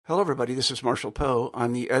Hello, everybody. This is Marshall Poe.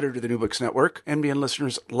 I'm the editor of the New Books Network. NBN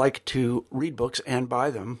listeners like to read books and buy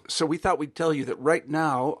them. So we thought we'd tell you that right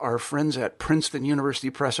now, our friends at Princeton University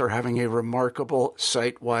Press are having a remarkable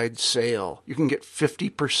site-wide sale. You can get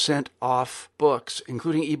 50% off books,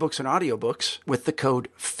 including ebooks and audiobooks, with the code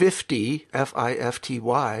 50,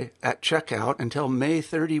 F-I-F-T-Y, at checkout until May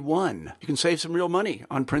 31. You can save some real money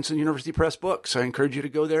on Princeton University Press books. I encourage you to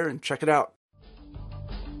go there and check it out.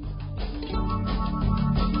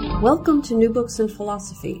 Welcome to New Books in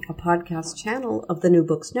Philosophy, a podcast channel of the New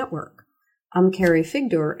Books Network. I'm Carrie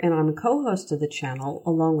Figdor, and I'm a co-host of the channel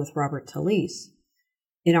along with Robert Talisse.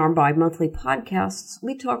 In our bi-monthly podcasts,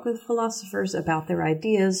 we talk with philosophers about their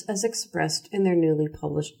ideas as expressed in their newly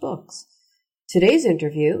published books. Today's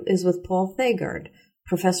interview is with Paul Thagard,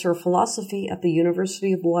 professor of philosophy at the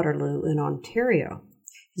University of Waterloo in Ontario.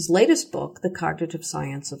 His latest book, The Cognitive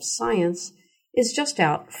Science of Science, is just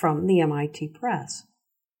out from the MIT Press.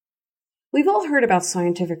 We've all heard about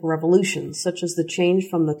scientific revolutions, such as the change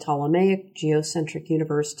from the Ptolemaic geocentric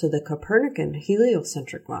universe to the Copernican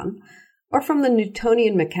heliocentric one, or from the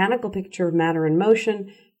Newtonian mechanical picture of matter in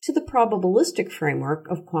motion to the probabilistic framework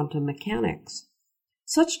of quantum mechanics.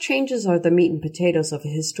 Such changes are the meat and potatoes of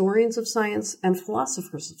historians of science and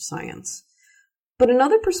philosophers of science. But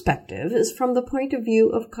another perspective is from the point of view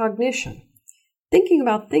of cognition. Thinking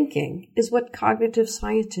about thinking is what cognitive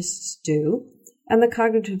scientists do, and the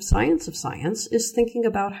cognitive science of science is thinking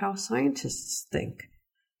about how scientists think.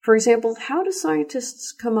 For example, how do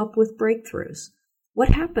scientists come up with breakthroughs? What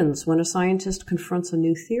happens when a scientist confronts a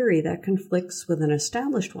new theory that conflicts with an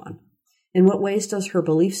established one? In what ways does her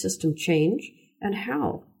belief system change, and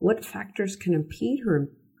how? What factors can impede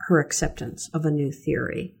her acceptance of a new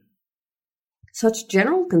theory? Such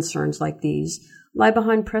general concerns like these lie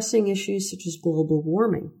behind pressing issues such as global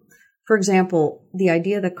warming. For example, the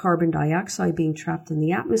idea that carbon dioxide being trapped in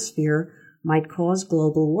the atmosphere might cause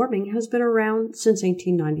global warming has been around since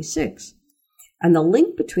 1896, and the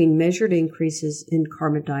link between measured increases in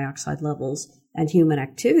carbon dioxide levels and human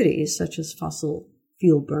activities, such as fossil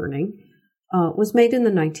fuel burning, was made in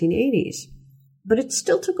the 1980s. But it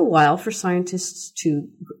still took a while for scientists to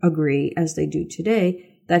agree, as they do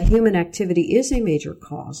today, that human activity is a major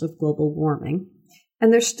cause of global warming,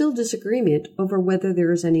 and there's still disagreement over whether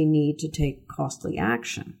there is any need to take costly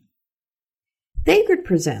action. Thagard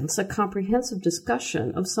presents a comprehensive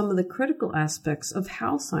discussion of some of the critical aspects of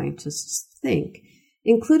how scientists think,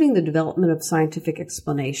 including the development of scientific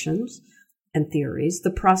explanations and theories, the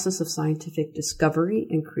process of scientific discovery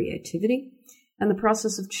and creativity, and the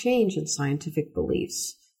process of change in scientific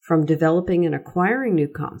beliefs, from developing and acquiring new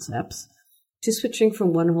concepts to switching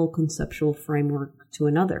from one whole conceptual framework to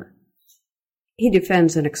another. He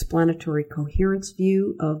defends an explanatory coherence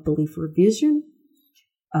view of belief revision,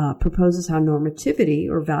 proposes how normativity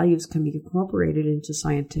or values can be incorporated into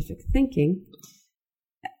scientific thinking,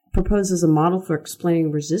 proposes a model for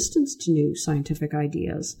explaining resistance to new scientific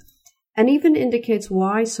ideas, and even indicates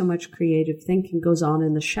why so much creative thinking goes on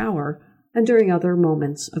in the shower and during other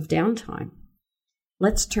moments of downtime.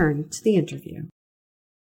 Let's turn to the interview.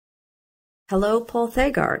 Hello, Paul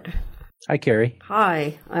Thagard. Hi, Carrie.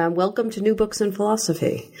 Hi, welcome to New Books in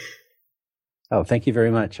Philosophy. Oh, thank you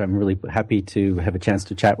very much. I'm really happy to have a chance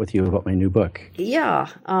to chat with you about my new book. Yeah,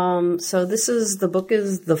 so the book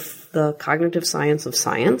is the Cognitive Science of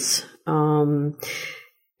Science. And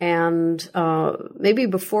maybe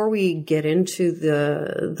before we get into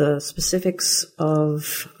the specifics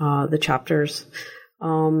of the chapters,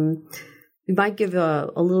 we might give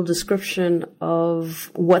a little description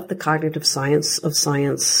of what the cognitive science of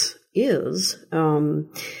science is, and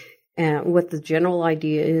what the general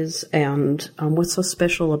idea is, and what's so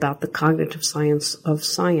special about the cognitive science of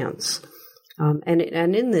science. And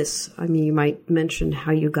in this, I mean, you might mention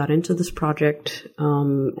how you got into this project,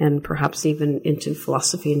 and perhaps even into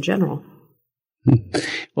philosophy in general.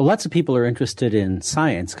 Well, lots of people are interested in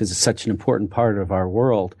science because it's such an important part of our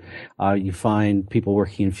world. You find people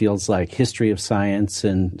working in fields like history of science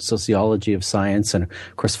and sociology of science. And,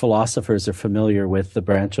 of course, philosophers are familiar with the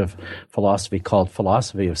branch of philosophy called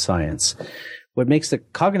philosophy of science. What makes the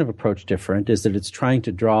cognitive approach different is that it's trying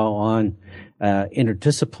to draw on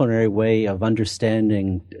interdisciplinary way of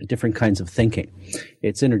understanding different kinds of thinking.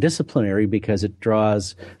 It's interdisciplinary because it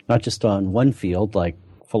draws not just on one field like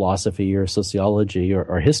philosophy or sociology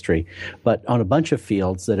or history, but on a bunch of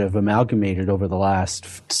fields that have amalgamated over the last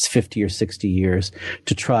 50 or 60 years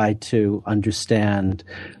to try to understand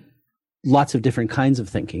lots of different kinds of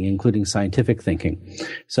thinking, including scientific thinking.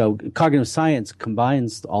 So cognitive science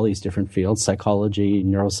combines all these different fields, psychology,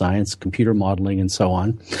 neuroscience, computer modeling, and so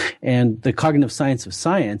on. And the cognitive science of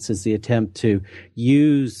science is the attempt to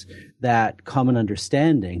use that common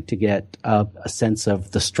understanding to get a sense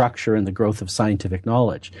of the structure and the growth of scientific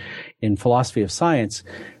knowledge. In philosophy of science,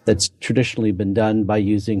 that's traditionally been done by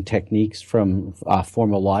using techniques from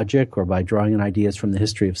formal logic or by drawing on ideas from the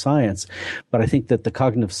history of science. But I think that the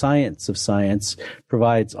cognitive science of science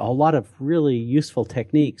provides a lot of really useful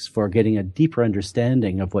techniques for getting a deeper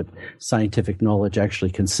understanding of what scientific knowledge actually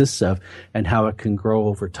consists of and how it can grow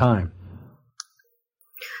over time.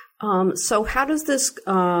 So how does this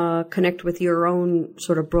connect with your own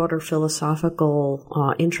sort of broader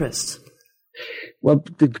philosophical interests? Well,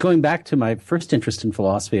 going back to my first interest in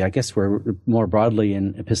philosophy, I guess we're more broadly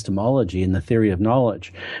in epistemology and the theory of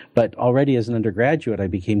knowledge. But already as an undergraduate, I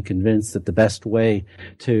became convinced that the best way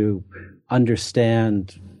to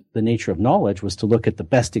understand the nature of knowledge was to look at the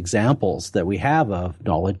best examples that we have of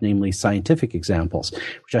knowledge, namely scientific examples,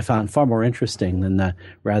 which I found far more interesting than the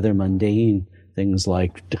rather mundane things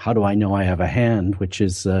like, how do I know I have a hand, which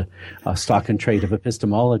is a stock and trade of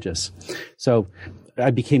epistemologists. So I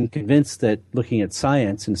became convinced that looking at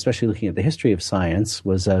science, and especially looking at the history of science,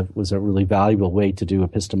 was a really valuable way to do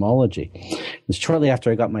epistemology. And shortly after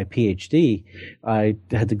I got my PhD, I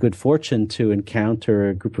had the good fortune to encounter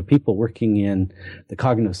a group of people working in the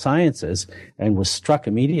cognitive sciences and was struck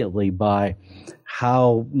immediately by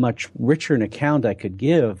how much richer an account I could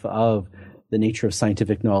give of the nature of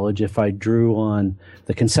scientific knowledge if I drew on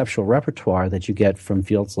the conceptual repertoire that you get from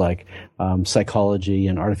fields like psychology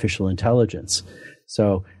and artificial intelligence.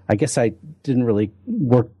 So I guess I didn't really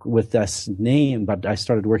work with this name, but I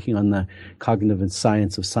started working on the cognitive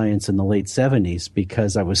science of science in the late 70s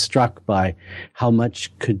because I was struck by how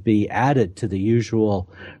much could be added to the usual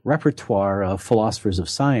repertoire of philosophers of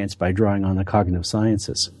science by drawing on the cognitive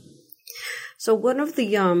sciences. So one of the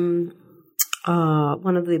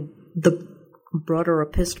broader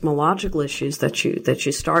epistemological issues that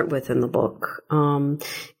you start with in the book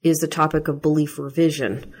is the topic of belief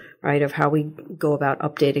revision, right? Of how we go about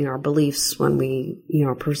updating our beliefs when we,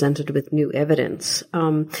 are presented with new evidence.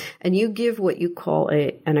 And you give what you call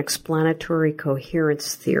an explanatory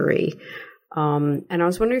coherence theory. And I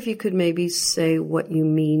was wondering if you could maybe say what you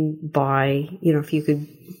mean by, if you could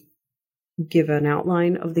give an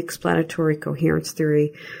outline of the explanatory coherence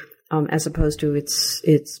theory, as opposed to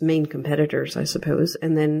its main competitors, I suppose.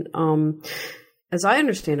 And then, as I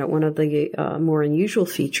understand it, one of the more unusual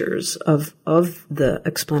features of the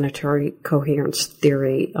explanatory coherence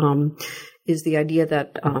theory is the idea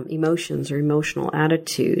that emotions or emotional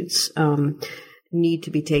attitudes need to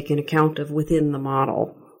be taken account of within the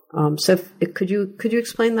model. So could you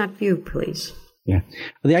explain that view, please? Yeah.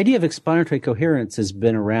 Well, the idea of explanatory coherence has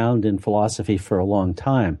been around in philosophy for a long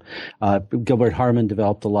time. Gilbert Harman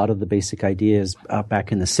developed a lot of the basic ideas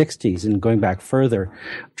back in the 60s. And going back further,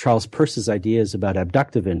 Charles Peirce's ideas about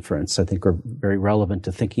abductive inference, I think, are very relevant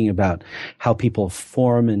to thinking about how people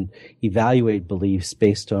form and evaluate beliefs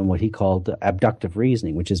based on what he called abductive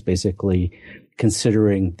reasoning, which is basically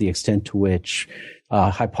considering the extent to which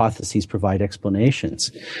hypotheses provide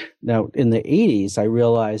explanations. Now, in the 80s, I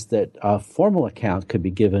realized that a formal account could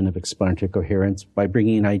be given of explanatory coherence by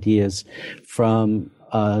bringing in ideas from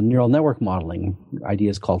neural network modeling,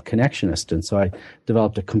 ideas called connectionist. And so I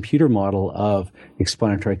developed a computer model of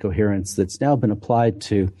explanatory coherence that's now been applied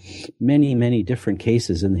to many, many different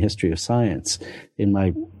cases in the history of science. In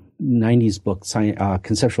my 90s book,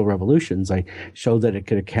 Conceptual Revolutions, I showed that it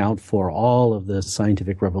could account for all of the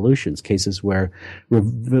scientific revolutions, cases where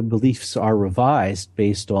beliefs are revised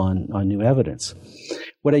based on new evidence.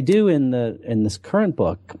 What I do in this current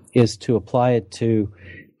book is to apply it to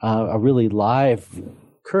a really live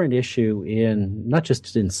current issue in not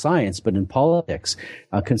just in science but in politics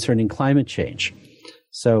concerning climate change.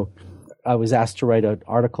 So I was asked to write an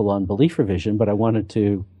article on belief revision, but I wanted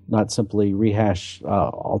to not simply rehash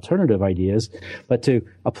alternative ideas, but to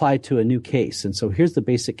apply to a new case. And so here's the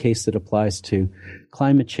basic case that applies to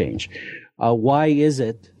climate change. Why is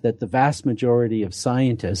it that the vast majority of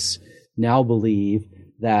scientists now believe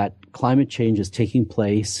that climate change is taking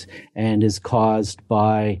place and is caused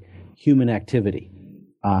by human activity?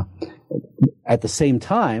 At the same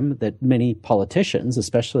time that many politicians,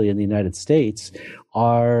 especially in the United States,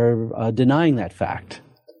 are denying that fact.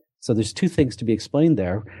 So there's two things to be explained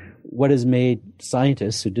there. What has made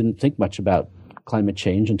scientists who didn't think much about climate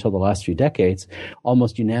change until the last few decades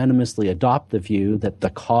almost unanimously adopt the view that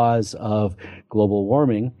the cause of global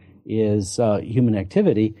warming is human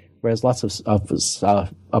activity, whereas lots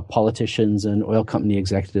of politicians and oil company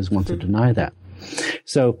executives want to deny that.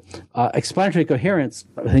 So explanatory coherence,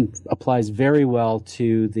 I think, applies very well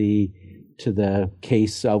to the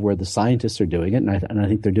case where the scientists are doing it, and I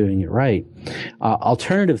think they're doing it right.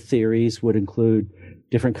 Alternative theories would include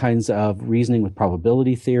different kinds of reasoning with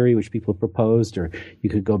probability theory, which people have proposed, or you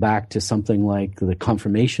could go back to something like the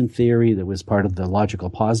confirmation theory that was part of the logical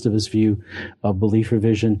positivist view of belief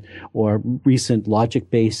revision, or recent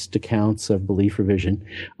logic-based accounts of belief revision.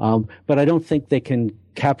 But I don't think they can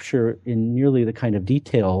capture in nearly the kind of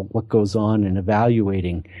detail what goes on in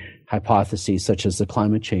evaluating hypotheses such as the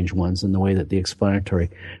climate change ones in the way that the explanatory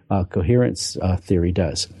coherence theory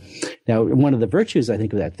does. Now, one of the virtues, I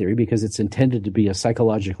think, of that theory, because it's intended to be a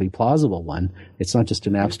psychologically plausible one, it's not just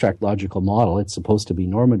an abstract logical model, it's supposed to be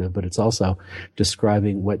normative, but it's also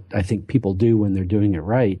describing what I think people do when they're doing it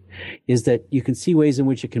right, is that you can see ways in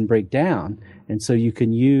which it can break down, and so you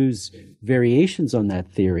can use variations on that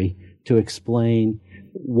theory to explain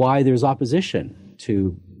why there's opposition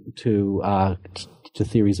to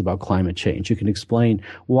theories about climate change. You can explain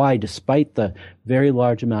why, despite the very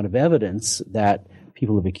large amount of evidence that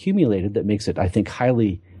people have accumulated that makes it, I think,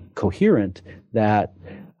 highly coherent that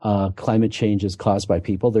climate change is caused by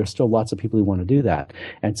people, there's still lots of people who want to do that.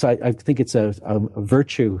 And so I think it's a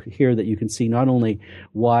virtue here that you can see not only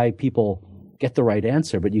why people get the right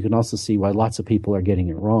answer, but you can also see why lots of people are getting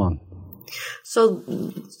it wrong. So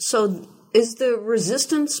is the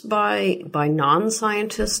resistance by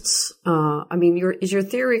non-scientists? Is your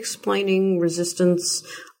theory explaining resistance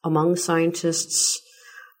among scientists,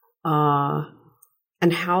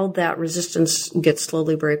 and how that resistance gets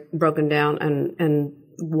slowly broken down, and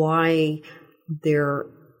why there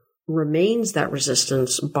remains that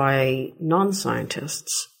resistance by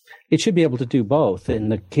non-scientists? It should be able to do both. In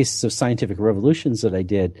the cases of scientific revolutions that I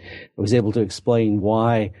did, I was able to explain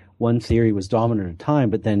why one theory was dominant at a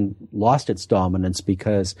time, but then lost its dominance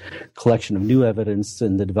because collection of new evidence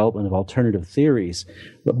and the development of alternative theories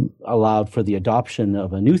allowed for the adoption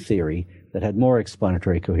of a new theory that had more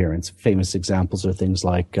explanatory coherence. Famous examples are things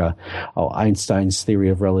like Einstein's theory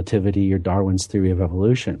of relativity or Darwin's theory of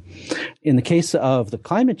evolution. In the case of the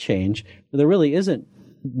climate change, there really isn't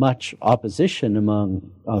much opposition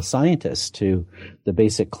among scientists to the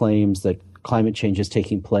basic claims that climate change is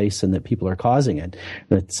taking place and that people are causing it.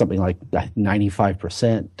 It's something like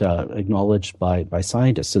 95% acknowledged by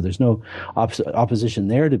scientists. So there's no opposition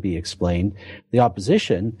there to be explained. The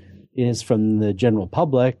opposition is from the general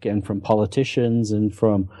public and from politicians and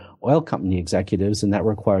from oil company executives, and that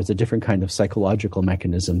requires a different kind of psychological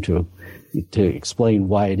mechanism to explain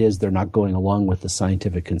why it is they're not going along with the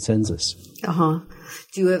scientific consensus.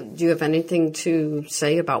 Do you have anything to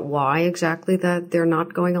say about why exactly that they're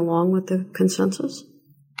not going along with the consensus?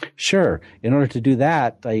 Sure. In order to do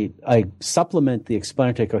that, I supplement the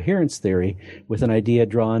explanatory coherence theory with an idea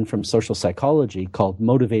drawn from social psychology called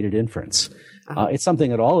motivated inference. It's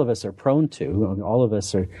something that all of us are prone to. All of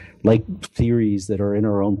us are like theories that are in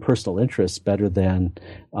our own personal interests better than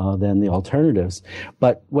the alternatives.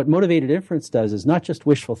 But what motivated inference does is not just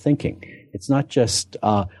wishful thinking. It's not just,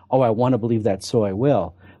 I want to believe that, so I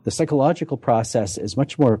will. The psychological process is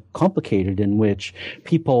much more complicated, in which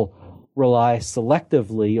people rely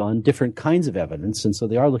selectively on different kinds of evidence, and so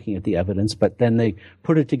they are looking at the evidence, but then they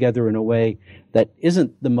put it together in a way that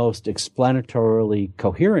isn't the most explanatorily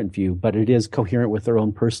coherent view, but it is coherent with their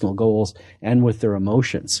own personal goals and with their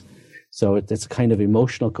emotions. So it's a kind of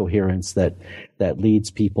emotional coherence that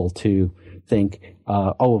leads people to think,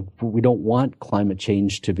 we don't want climate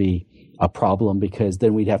change to be a problem, because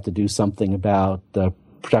then we'd have to do something about the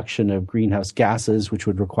production of greenhouse gases, which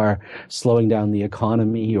would require slowing down the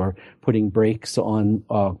economy or putting brakes on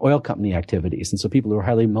oil company activities. And so people who are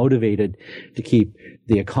highly motivated to keep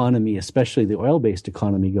the economy, especially the oil-based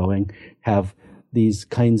economy, going, have these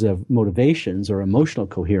kinds of motivations or emotional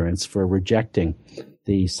coherence for rejecting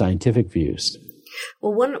the scientific views.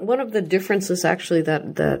 Well, one of the differences actually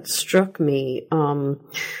that struck me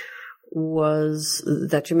was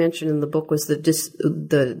that you mentioned in the book was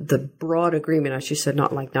the broad agreement, as you said,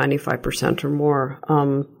 not like 95% or more,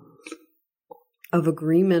 of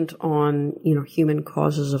agreement on, human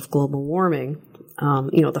causes of global warming,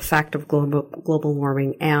 the fact of global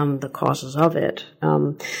warming and the causes of it.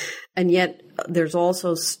 And yet there's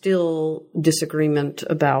also still disagreement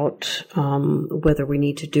about whether we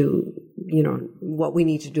need to do, what we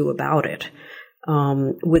need to do about it,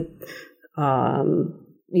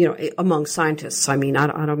 among scientists. I mean, I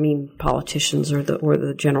don't mean politicians or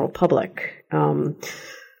the general public.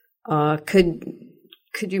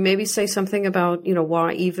 Could you maybe say something about,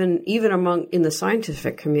 why even in the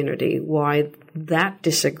scientific community, why that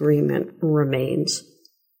disagreement remains?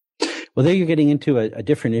 Well, there you're getting into a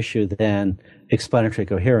different issue than explanatory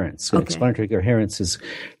coherence. Okay. Explanatory coherence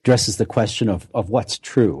addresses the question of what's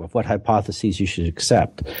true, of what hypotheses you should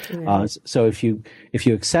accept. So if you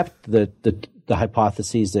accept the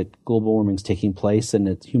hypotheses that global warming is taking place and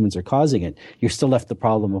that humans are causing it, you're still left the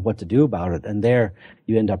problem of what to do about it. And there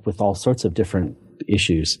you end up with all sorts of different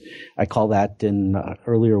issues. I call that in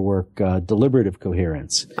earlier work deliberative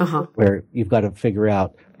coherence, where you've got to figure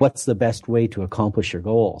out what's the best way to accomplish your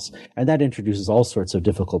goals. And that introduces all sorts of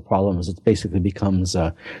difficult problems. It basically becomes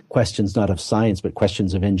questions not of science, but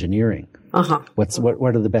questions of engineering. What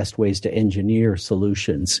are the best ways to engineer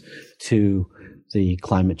solutions to the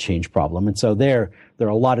climate change problem? And so there are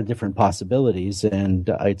a lot of different possibilities, and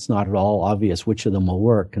it's not at all obvious which of them will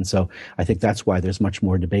work. And so I think that's why there's much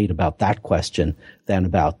more debate about that question than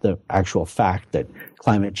about the actual fact that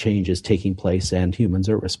climate change is taking place and humans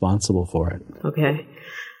are responsible for it. Okay.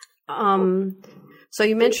 So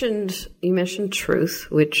you mentioned truth,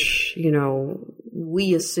 which,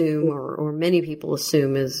 we assume or many people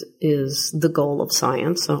assume is the goal of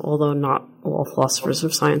science, although not all philosophers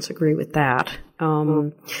of science agree with that.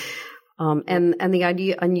 And the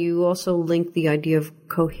idea, and you also link the idea of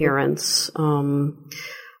coherence,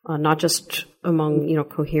 not just among,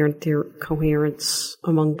 coherence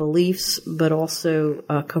among beliefs, but also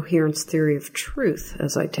a coherence theory of truth,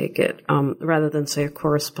 as I take it, rather than say a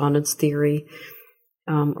correspondence theory,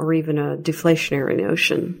 or even a deflationary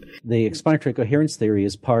notion. The explanatory coherence theory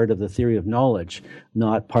is part of the theory of knowledge,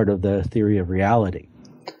 not part of the theory of reality.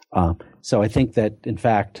 So I think that, in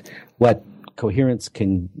fact, what coherence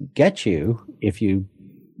can get you, if you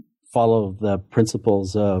follow the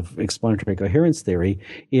principles of explanatory coherence theory,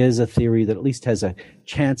 is a theory that at least has a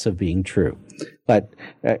chance of being true. But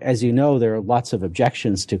as you know, there are lots of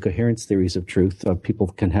objections to coherence theories of truth. People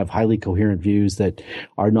can have highly coherent views that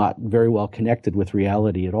are not very well connected with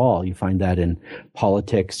reality at all. You find that in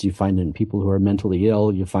politics. You find it in people who are mentally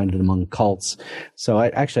ill. You find it among cults. So I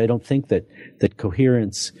don't think that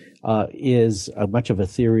coherence is much of a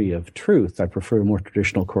theory of truth. I prefer a more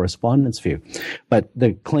traditional correspondence view. But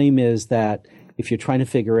the claim is that if you're trying to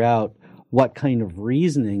figure out what kind of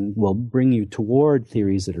reasoning will bring you toward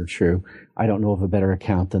theories that are true, I don't know of a better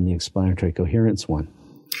account than the explanatory coherence one.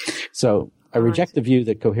 So I reject the view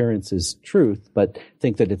that coherence is truth, but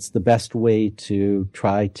think that it's the best way to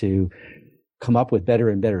try to come up with better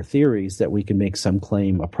and better theories that we can make some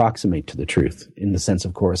claim approximate to the truth in the sense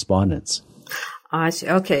of correspondence. I see.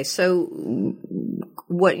 Okay, so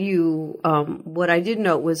what I did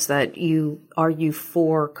note was that you argue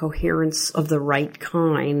for coherence of the right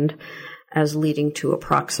kind as leading to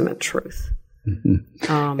approximate truth.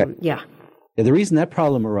 Yeah. The reason that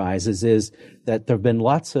problem arises is that there have been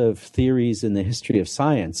lots of theories in the history of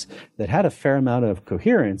science that had a fair amount of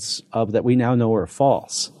coherence that we now know are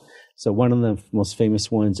false. So one of the most famous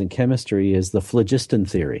ones in chemistry is the phlogiston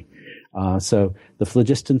theory. So the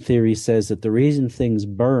phlogiston theory says that the reason things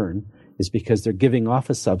burn is because they're giving off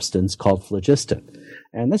a substance called phlogiston.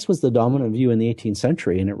 And this was the dominant view in the 18th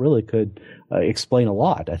century, and it really could explain a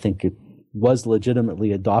lot. I think it was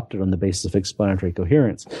legitimately adopted on the basis of explanatory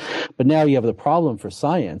coherence. But now you have the problem for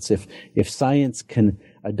science. If science can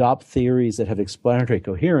adopt theories that have explanatory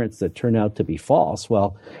coherence that turn out to be false,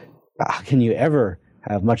 well, how can you ever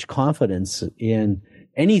have much confidence in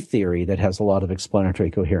any theory that has a lot of explanatory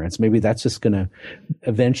coherence? Maybe that's just going to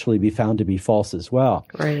eventually be found to be false as well.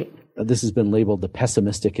 Right. This has been labeled the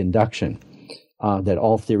pessimistic induction, that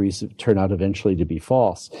all theories turn out eventually to be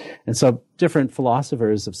false. And so different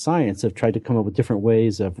philosophers of science have tried to come up with different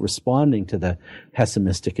ways of responding to the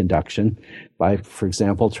pessimistic induction by, for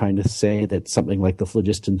example, trying to say that something like the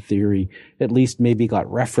phlogiston theory at least maybe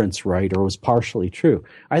got reference right or was partially true.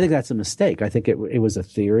 I think that's a mistake. I think it was a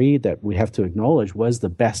theory that we have to acknowledge was the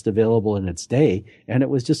best available in its day, and it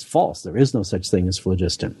was just false. There is no such thing as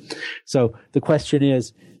phlogiston. So the question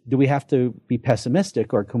is, do we have to be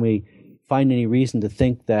pessimistic, or can we find any reason to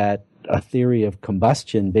think that a theory of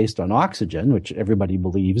combustion based on oxygen, which everybody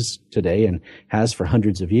believes today and has for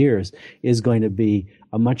hundreds of years, is going to be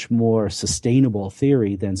a much more sustainable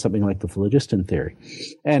theory than something like the phlogiston theory?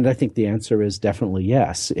 And I think the answer is definitely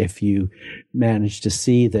yes. If you manage to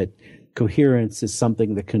see that coherence is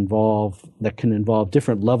something that can involve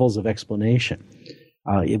different levels of explanation.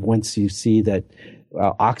 Once you see that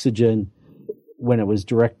oxygen, when it was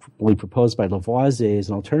directly proposed by Lavoisier as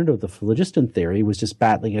an alternative to the phlogiston theory, was just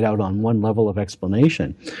battling it out on one level of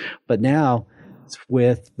explanation. But now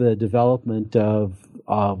with the development of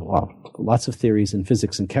lots of theories in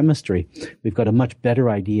physics and chemistry, we've got a much better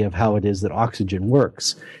idea of how it is that oxygen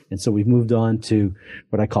works. And so we've moved on to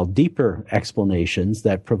what I call deeper explanations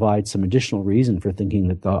that provide some additional reason for thinking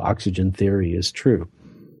that the oxygen theory is true.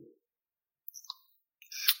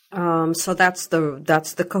 So that's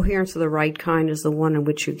the coherence of the right kind is the one in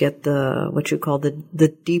which you get what you call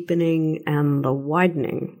the deepening and the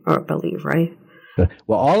widening, I believe, right?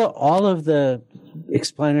 Well, all of the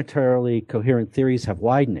explanatorily coherent theories have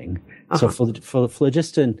widening. So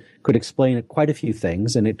phlogiston could explain quite a few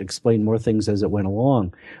things, and it explained more things as it went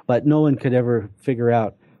along. But no one could ever figure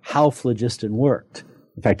out how phlogiston worked.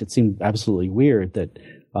 In fact, it seemed absolutely weird that,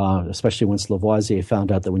 especially once Lavoisier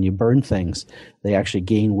found out that when you burn things, they actually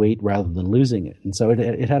gain weight rather than losing it. And so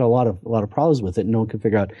it had a lot of problems with it, and no one could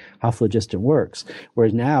figure out how phlogiston works.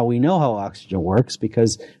 Whereas now we know how oxygen works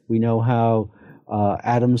because we know how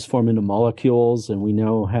atoms form into molecules, and we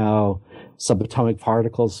know how subatomic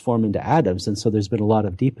particles form into atoms, and so there's been a lot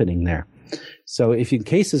of deepening there. So if in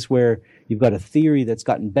cases where you've got a theory that's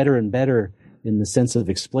gotten better and better in the sense of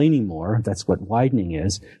explaining more, that's what widening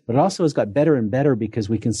is, but it also has got better and better because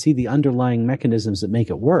we can see the underlying mechanisms that make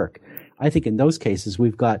it work. I think in those cases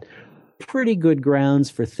we've got pretty good grounds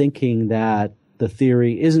for thinking that the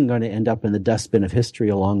theory isn't going to end up in the dustbin of history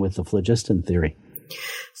along with the phlogiston theory.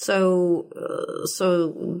 So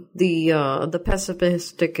the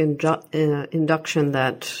pessimistic induction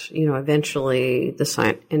that eventually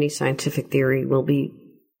any scientific theory will be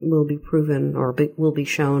proven or will be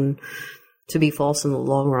shown to be false in the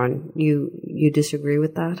long run. You disagree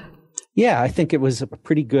with that? Yeah, I think it was a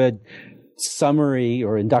pretty good summary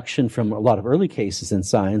or induction from a lot of early cases in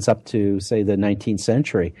science up to, say, the 19th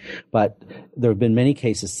century. But there have been many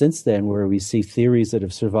cases since then where we see theories that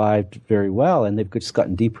have survived very well, and they've just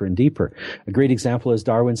gotten deeper and deeper. A great example is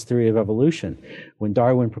Darwin's theory of evolution. When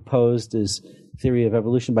Darwin proposed his theory of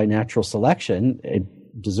evolution by natural selection, it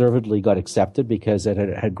deservedly got accepted because it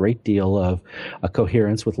had a great deal of a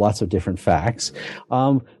coherence with lots of different facts.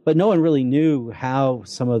 But no one really knew how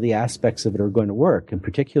some of the aspects of it are going to work. In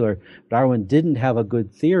particular, Darwin didn't have a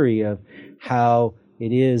good theory of how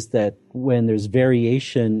it is that when there's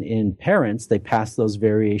variation in parents, they pass those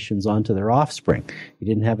variations on to their offspring. He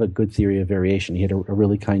didn't have a good theory of variation. He had a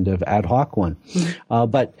really kind of ad hoc one.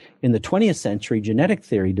 But in the 20th century, genetic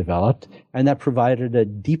theory developed, and that provided a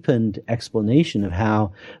deepened explanation of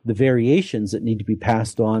how the variations that need to be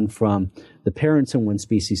passed on from the parents in one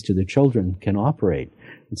species to their children can operate.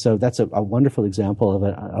 And so that's a wonderful example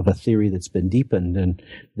of a theory that's been deepened and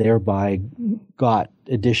thereby got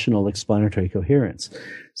additional explanatory coherence.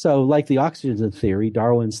 So like the oxygen theory,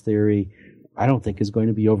 Darwin's theory, I don't think is going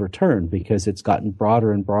to be overturned because it's gotten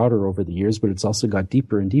broader and broader over the years, but it's also got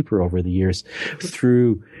deeper and deeper over the years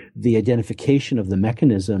through the identification of the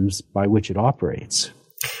mechanisms by which it operates.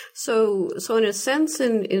 So in a sense,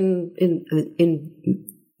 in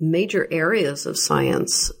major areas of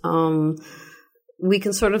science, we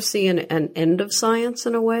can sort of see an end of science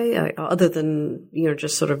in a way, other than,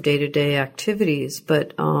 just sort of day-to-day activities,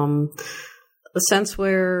 but a sense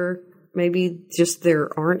where maybe just there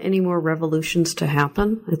aren't any more revolutions to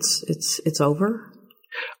happen. It's over.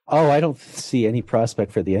 Oh, I don't see any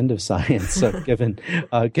prospect for the end of science, given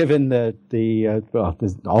all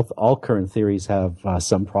current theories have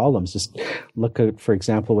some problems. Just look at, for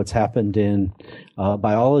example, what's happened in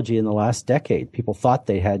biology in the last decade. People thought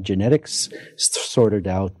they had genetics sorted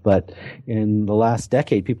out, but in the last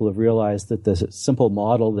decade, people have realized that the simple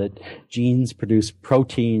model that genes produce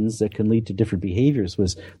proteins that can lead to different behaviors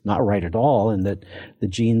was not right at all, and that the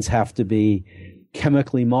genes have to be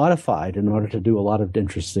chemically modified in order to do a lot of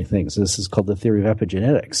interesting things. This is called the theory of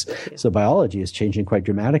epigenetics. Yeah. So biology is changing quite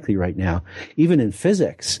dramatically right now. Even in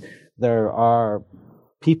physics, there are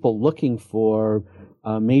people looking for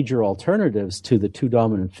major alternatives to the two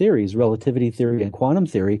dominant theories, relativity theory and quantum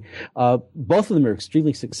theory. Both of them are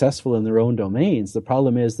extremely successful in their own domains. The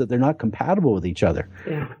problem is that they're not compatible with each other.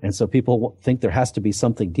 Yeah. And so people think there has to be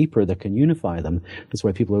something deeper that can unify them. That's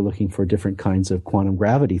why people are looking for different kinds of quantum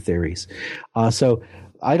gravity theories. So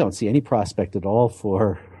I don't see any prospect at all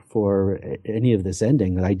for any of this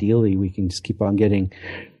ending. Ideally, we can just keep on getting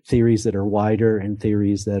theories that are wider and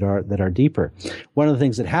theories that are deeper. One of the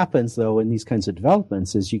things that happens, though, in these kinds of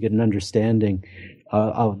developments is you get an understanding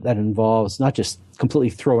that involves not just completely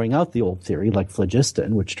throwing out the old theory like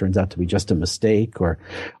phlogiston, which turns out to be just a mistake, or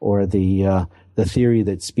the theory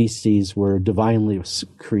that species were divinely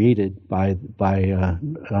created by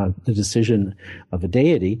the decision of a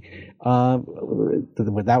deity.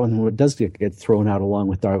 That one does get thrown out along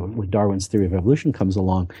with Darwin's theory of evolution comes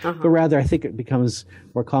along. But rather, I think it becomes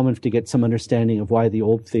more common to get some understanding of why the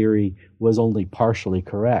old theory was only partially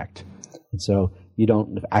correct. And so you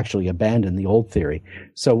don't actually abandon the old theory.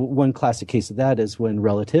 So one classic case of that is when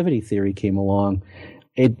relativity theory came along.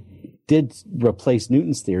 It did replace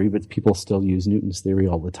Newton's theory, but people still use Newton's theory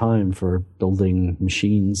all the time for building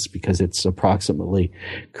machines because it's approximately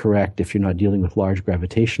correct if you're not dealing with large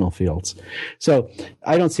gravitational fields. So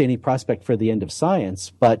I don't see any prospect for the end of science,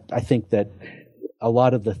 but I think that a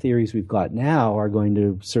lot of the theories we've got now are going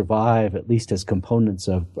to survive at least as components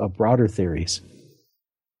of broader theories.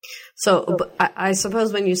 So I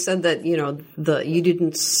suppose when you said that, you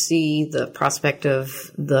didn't see the prospect of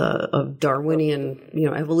Darwinian,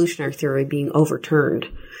 evolutionary theory being overturned,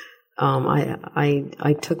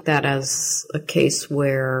 I took that as a case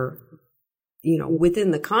where, within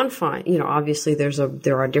the confine, obviously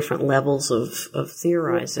there are different levels of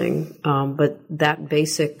theorizing, but that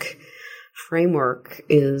basic framework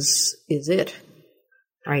is it.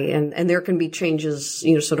 Right. And there can be changes,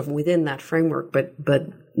 sort of within that framework, but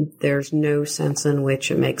there's no sense in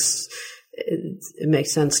which it makes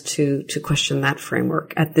sense to question that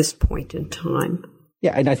framework at this point in time.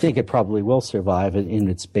 Yeah, and I think it probably will survive in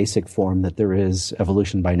its basic form that there is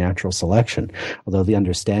evolution by natural selection, although the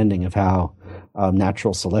understanding of how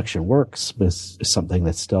natural selection works is something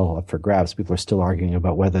that's still up for grabs. People are still arguing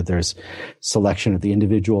about whether there's selection at the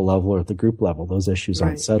individual level or at the group level. Those issues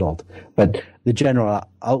aren't settled. But the general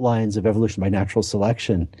outlines of evolution by natural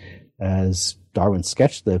selection, as Darwin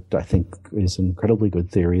sketched it, I think is an incredibly good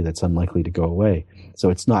theory that's unlikely to go away. So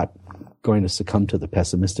it's not going to succumb to the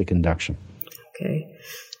pessimistic induction. Okay.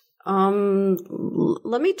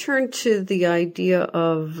 Let me turn to the idea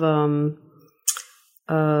of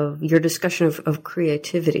your discussion of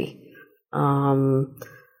creativity.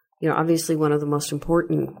 Obviously one of the most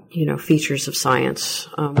important, features of science,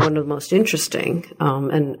 one of the most interesting,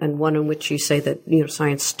 and one in which you say that,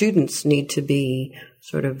 science students need to be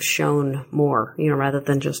sort of shown more, rather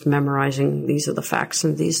than just memorizing these are the facts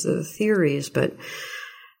and these are the theories, but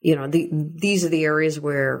these are the areas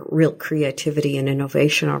where real creativity and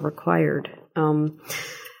innovation are required.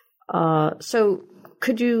 So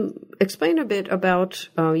could you explain a bit about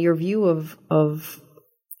your view of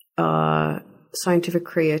scientific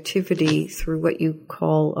creativity through what you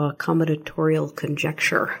call combinatorial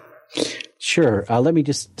conjecture? Sure. Let me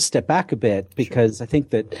just step back a bit, because I think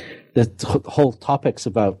that the whole topics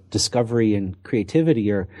about discovery and creativity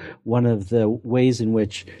are one of the ways in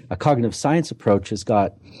which a cognitive science approach has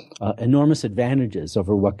got enormous advantages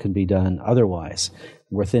over what can be done otherwise.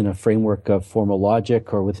 Within a framework of formal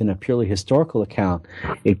logic or within a purely historical account,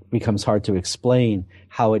 it becomes hard to explain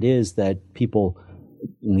how it is that people,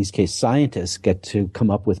 in these cases scientists, get to come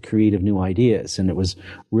up with creative new ideas. And it was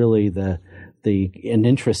really an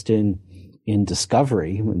interest in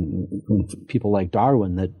discovery, when people like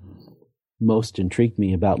Darwin, that most intrigued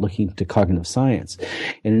me about looking to cognitive science.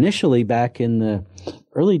 And initially, back in the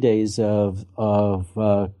early days of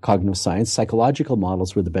cognitive science, psychological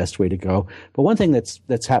models were the best way to go. But one thing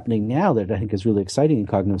that's happening now that I think is really exciting in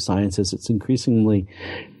cognitive science is it's increasingly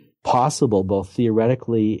possible, both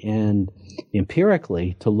theoretically and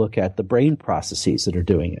empirically, to look at the brain processes that are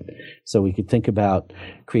doing it. So we could think about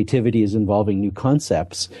creativity as involving new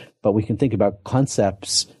concepts, but we can think about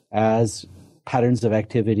concepts as patterns of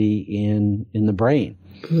activity in the brain.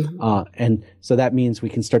 Mm-hmm. And so that means we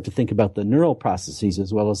can start to think about the neural processes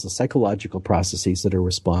as well as the psychological processes that are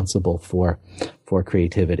responsible for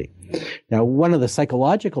creativity. Now, one of the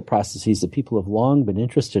psychological processes that people have long been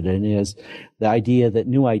interested in is the idea that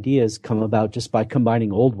new ideas come about just by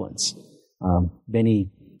combining old ones. Many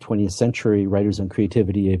 20th century writers on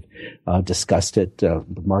creativity have discussed it.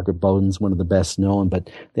 Margaret Bowden's one of the best known, but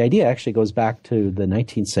the idea actually goes back to the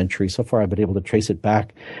 19th century. So far, I've been able to trace it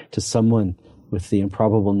back to someone with the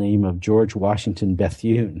improbable name of George Washington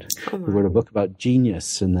Bethune, who wrote a book about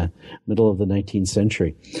genius in the middle of the 19th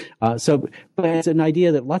century. But it's an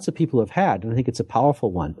idea that lots of people have had, and I think it's a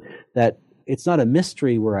powerful one, that it's not a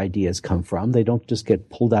mystery where ideas come from. They don't just get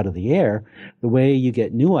pulled out of the air. The way you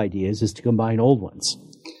get new ideas is to combine old ones.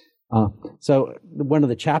 So one of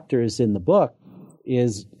the chapters in the book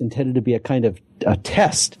is intended to be a kind of a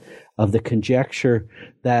test of the conjecture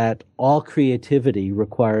that all creativity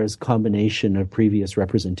requires combination of previous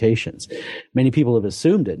representations. Many people have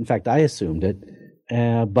assumed it. In fact, I assumed it.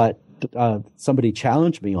 But somebody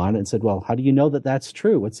challenged me on it and said, well, how do you know that that's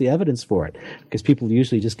true? What's the evidence for it? Because people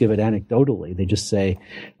usually just give it anecdotally. They just say,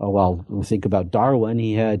 oh, well, we think about Darwin.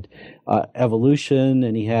 He had evolution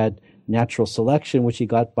and he had natural selection, which he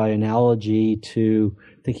got by analogy to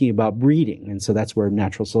thinking about breeding. And so that's where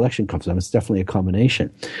natural selection comes from. It's definitely a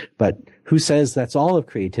combination. But who says that's all of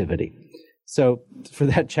creativity? So for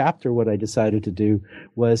that chapter, what I decided to do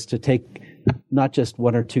was to take not just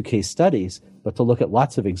one or two case studies, but to look at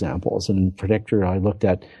lots of examples. And in particular, I looked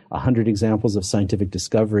at 100 examples of scientific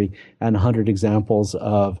discovery and 100 examples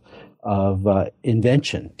of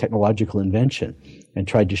invention, technological invention, and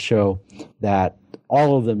tried to show that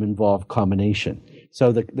all of them involve combination.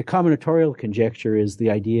 So the combinatorial conjecture is the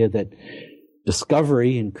idea that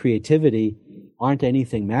discovery and creativity aren't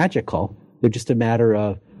anything magical. They're just a matter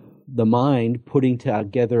of the mind putting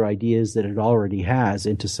together ideas that it already has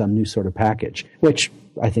into some new sort of package, which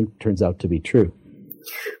I think turns out to be true.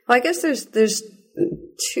 Well, I guess there's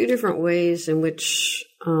two different ways in which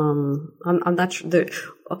I'm not sure.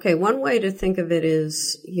 Okay, one way to think of it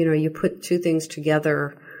is, you put two things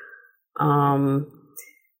together,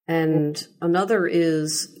 and another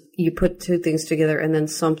is you put two things together and then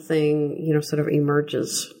something, sort of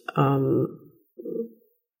emerges.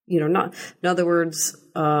 Not in other words,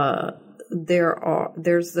 there's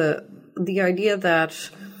the idea that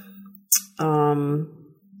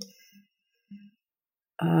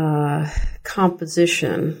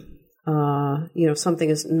composition, something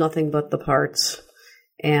is nothing but the parts,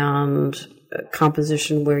 and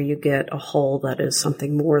composition where you get a whole that is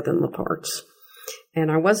something more than the parts.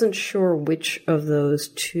 And I wasn't sure which of those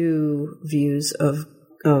two views of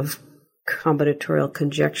combinatorial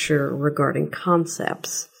conjecture regarding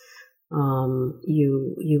concepts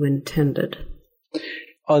you intended.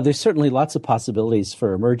 Oh, there's certainly lots of possibilities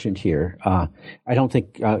for emergent here. I don't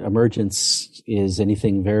think emergence is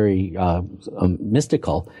anything very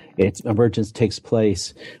mystical. Emergence takes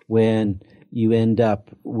place when you end up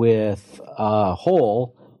with a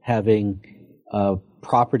whole having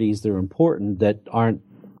properties that are important that aren't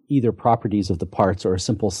either properties of the parts or a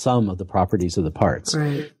simple sum of the properties of the parts.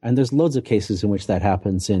 Right. And there's loads of cases in which that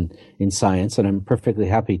happens in science, and I'm perfectly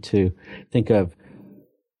happy to think of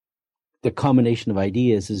the combination of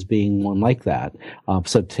ideas as being one like that.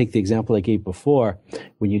 So take the example I gave before,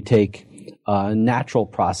 when you take natural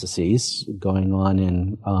processes going on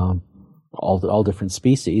in all different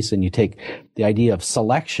species, and you take the idea of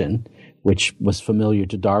selection, which was familiar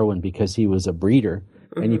to Darwin because he was a breeder,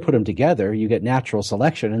 and you put them together, you get natural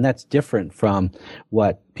selection, and that's different from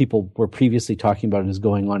what people were previously talking about as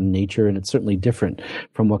going on in nature, and it's certainly different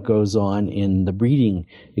from what goes on in the breeding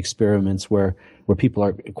experiments where people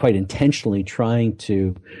are quite intentionally trying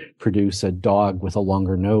to produce a dog with a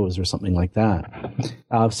longer nose or something like that.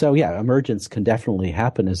 So yeah, emergence can definitely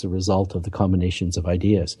happen as a result of the combinations of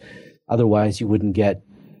ideas. Otherwise, you wouldn't get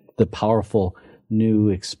the powerful new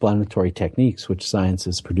explanatory techniques which science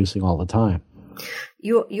is producing all the time.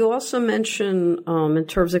 You also mention in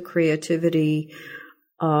terms of creativity,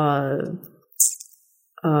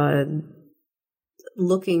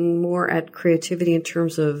 looking more at creativity in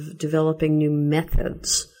terms of developing new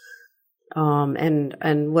methods.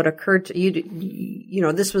 And what occurred to you,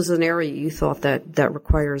 this was an area you thought that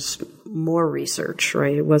requires more research,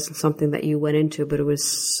 right? It wasn't something that you went into, but it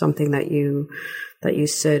was something that you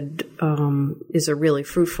said is a really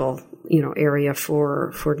fruitful, area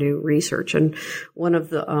for new research. And one of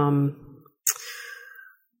the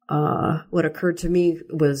what occurred to me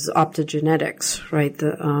was optogenetics, right?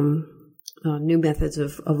 The new methods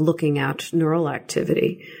of looking at neural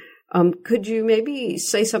activity. Could you maybe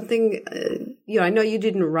say something? I know you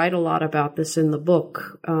didn't write a lot about this in the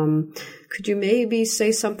book. Could you maybe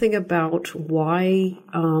say something about why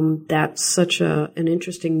that's such an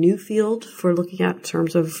interesting new field for looking at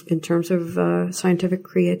in terms of scientific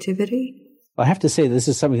creativity? I have to say this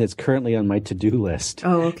is something that's currently on my to-do list.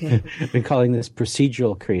 Oh, okay. I've been calling this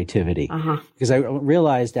procedural creativity because I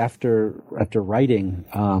realized after writing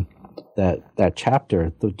that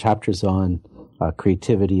chapter, the chapters on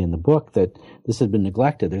creativity in the book, that this had been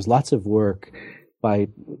neglected. There's lots of work by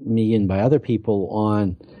me and by other people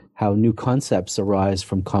on how new concepts arise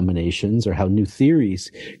from combinations or how new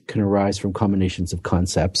theories can arise from combinations of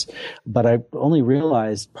concepts. But I only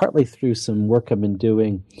realized, partly through some work I've been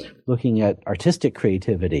doing looking at artistic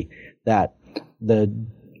creativity, that the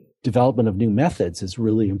development of new methods is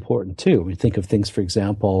really important too. We think of things, for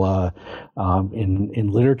example, in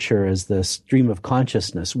literature as the stream of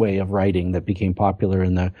consciousness way of writing that became popular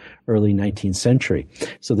in the early 19th century.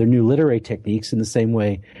 So there are new literary techniques in the same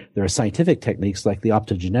way there are scientific techniques like the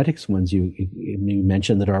optogenetics ones you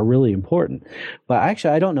mentioned that are really important. But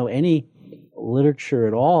actually, I don't know any literature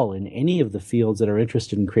at all in any of the fields that are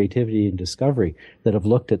interested in creativity and discovery that have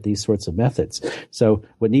looked at these sorts of methods. So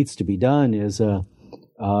what needs to be done is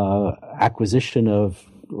acquisition of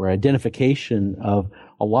or identification of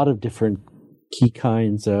a lot of different key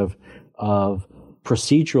kinds of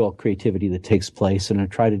procedural creativity that takes place, and I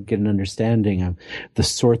try to get an understanding of the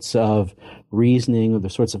sorts of reasoning or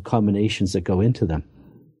the sorts of combinations that go into them.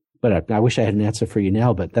 But I wish I had an answer for you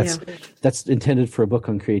now, but that's intended for a book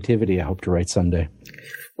on creativity I hope to write someday.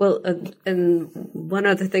 Well, and one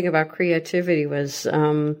other thing about creativity was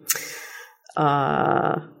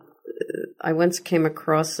I once came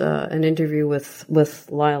across an interview with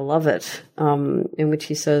Lyle Lovett, in which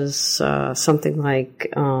he says something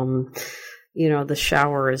like, the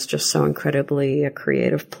shower is just so incredibly a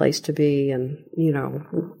creative place to be, and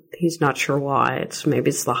he's not sure why. Maybe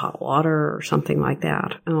it's the hot water or something like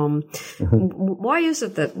that. Why is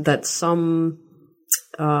it that some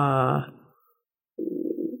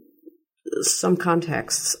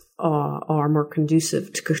contexts are more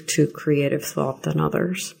conducive to creative thought than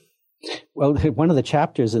others? Well, one of the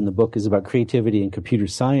chapters in the book is about creativity in computer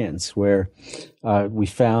science, where we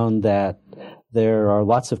found that there are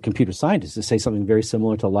lots of computer scientists who say something very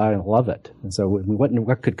similar to Lyle Lovett. And so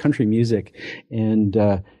what could country music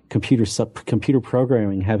and computer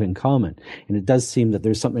programming have in common? And it does seem that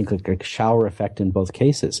there's something like a shower effect in both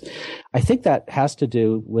cases. I think that has to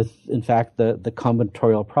do with, in fact, the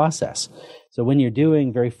combinatorial process. So when you're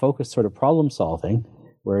doing very focused sort of problem solving,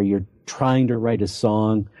 where you're trying to write a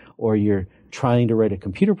song or you're trying to write a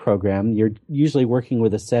computer program, you're usually working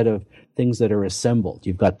with a set of things that are assembled.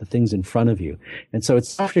 You've got the things in front of you. And so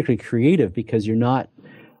it's not particularly creative because you're not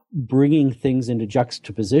bringing things into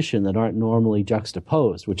juxtaposition that aren't normally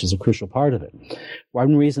juxtaposed, which is a crucial part of it.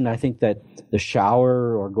 One reason I think that the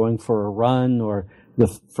shower or going for a run or the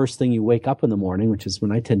first thing you wake up in the morning, which is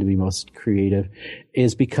when I tend to be most creative,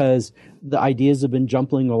 is because the ideas have been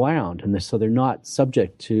jumbling around, and so they're not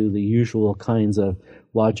subject to the usual kinds of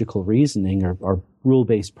logical reasoning or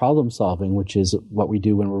rule-based problem solving, which is what we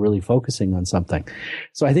do when we're really focusing on something.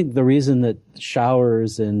 So I think the reason that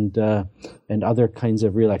showers and other kinds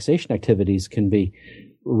of relaxation activities can be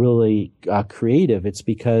really creative, it's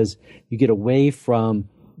because you get away from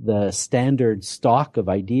the standard stock of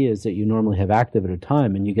ideas that you normally have active at a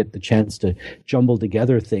time, and you get the chance to jumble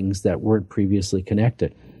together things that weren't previously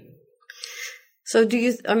connected. So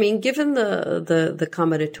given the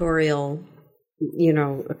combinatorial,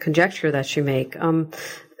 conjecture that you make, do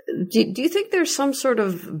you think there's some sort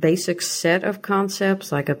of basic set of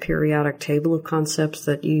concepts, like a periodic table of concepts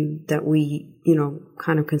that we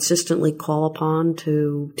kind of consistently call upon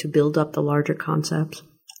to build up the larger concepts?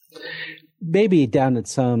 Maybe down at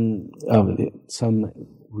some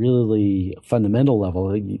really fundamental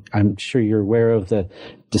level. I'm sure you're aware of the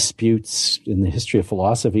disputes in the history of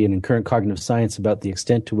philosophy and in current cognitive science about the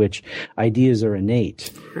extent to which ideas are innate.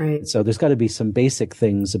 Right. So there's got to be some basic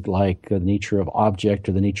things like the nature of object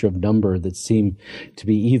or the nature of number that seem to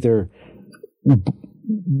be either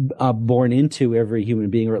born into every human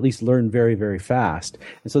being or at least learned very, very fast.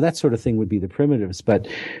 And so that sort of thing would be the primitives. But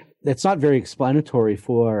that's not very explanatory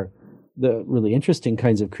for the really interesting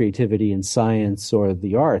kinds of creativity in science or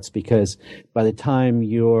the arts, because by the time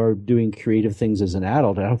you're doing creative things as an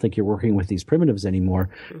adult, I don't think you're working with these primitives anymore.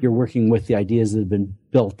 You're working with the ideas that have been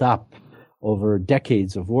built up over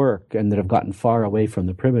decades of work and that have gotten far away from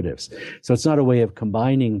the primitives. So it's not a way of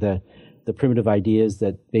combining the primitive ideas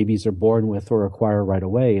that babies are born with or acquire right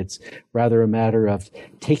away. It's rather a matter of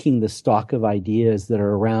taking the stock of ideas that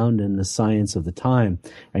are around in the science of the time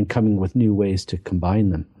and coming with new ways to combine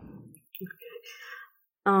them.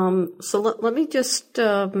 So let me just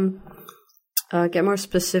get more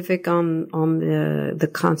specific on the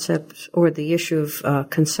concept or the issue of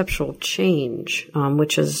conceptual change,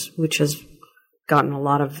 which has gotten a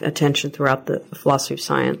lot of attention throughout the philosophy of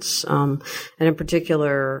science, and in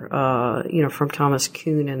particular, from Thomas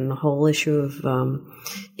Kuhn and the whole issue of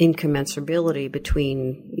incommensurability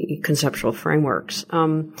between conceptual frameworks.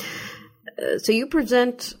 So you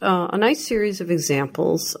present a nice series of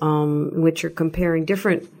examples in which you're comparing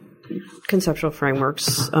different conceptual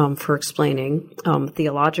frameworks for explaining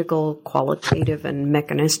theological, qualitative, and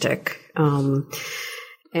mechanistic.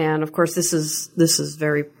 And of course, this is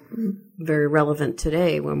very very relevant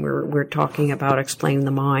today when we're talking about explaining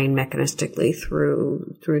the mind mechanistically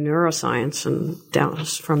through neuroscience and down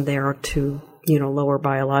from there to lower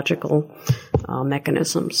biological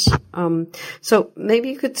mechanisms. So maybe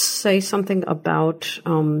you could say something about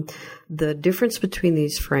the difference between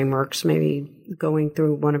these frameworks, maybe going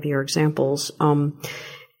through one of your examples, and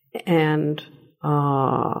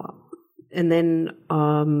then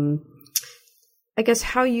I guess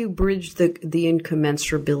how you bridge the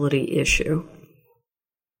incommensurability issue.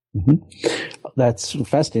 Mm-hmm. That's a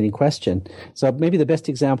fascinating question. So maybe the best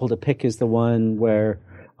example to pick is the one where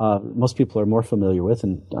most people are more familiar with,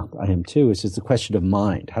 and I am too, which is the question of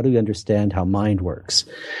mind. How do we understand how mind works?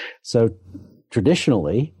 So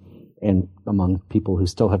traditionally, and among people who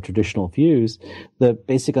still have traditional views, the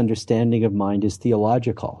basic understanding of mind is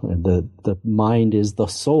theological. And the mind is the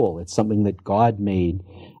soul. It's something that God made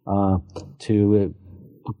to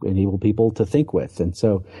enable people to think with. And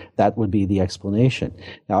so that would be the explanation.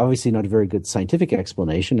 Now, obviously not a very good scientific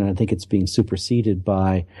explanation, and I think it's being superseded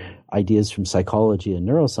by ideas from psychology and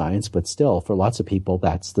neuroscience, but still, for lots of people,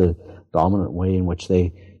 that's the dominant way in which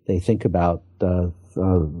they think about the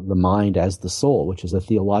mind as the soul, which is a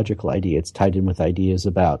theological idea. It's tied in with ideas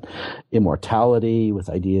about immortality, with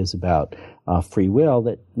ideas about free will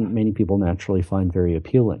that many people naturally find very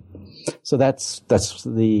appealing. So that's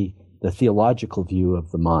the theological view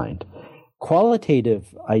of the mind.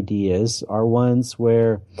 Qualitative ideas are ones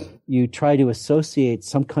where you try to associate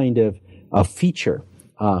some kind of a feature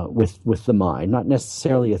with the mind, not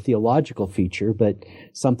necessarily a theological feature, but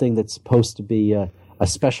something that's supposed to be a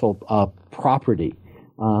special property.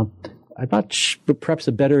 I'm not sure, perhaps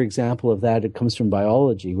a better example of that, it comes from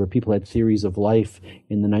biology, where people had theories of life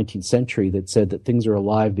in the 19th century that said that things are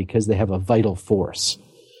alive because they have a vital force.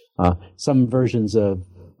 Some versions of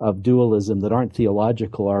dualism that aren't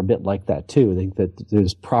theological are a bit like that too. I think that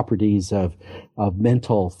there's properties of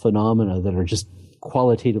mental phenomena that are just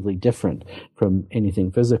qualitatively different from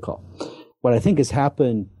anything physical. What I think has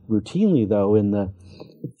happened routinely, though, in the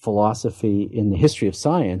philosophy, in the history of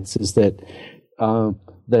science, is that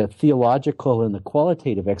the theological and the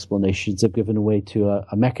qualitative explanations have given way to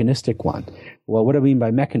a mechanistic one. Well, what do I mean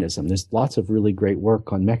by mechanism? There's lots of really great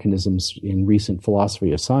work on mechanisms in recent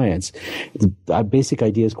philosophy of science. The basic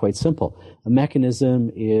idea is quite simple. A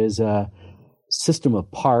mechanism is a system of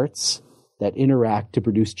parts that interact to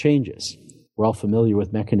produce changes. We're all familiar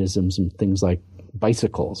with mechanisms and things like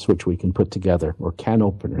bicycles, which we can put together, or can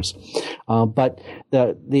openers. But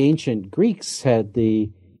the ancient Greeks had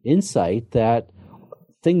the insight that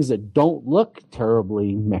things that don't look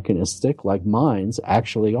terribly mechanistic, like minds,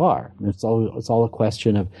 actually are. And it's all a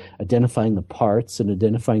question of identifying the parts and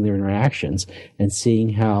identifying their interactions and seeing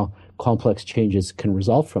how complex changes can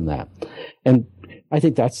result from that. And I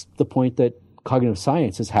think that's the point that cognitive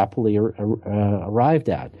science has happily arrived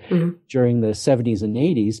at. Mm-hmm. During the 70s and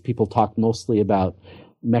 80s, people talked mostly about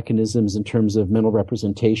mechanisms in terms of mental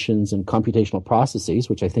representations and computational processes,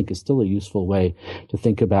 which I think is still a useful way to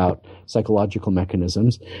think about psychological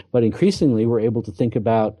mechanisms. But increasingly, we're able to think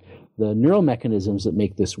about the neural mechanisms that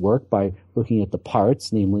make this work by looking at the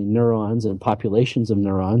parts, namely neurons and populations of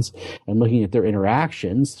neurons, and looking at their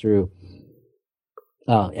interactions through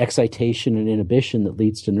excitation and inhibition that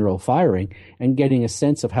leads to neural firing, and getting a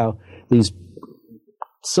sense of how these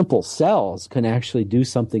simple cells can actually do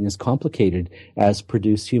something as complicated as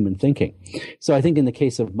produce human thinking. So I think in the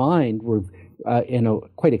case of mind, we're in a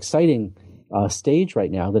quite exciting stage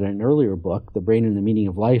right now that in an earlier book, The Brain and the Meaning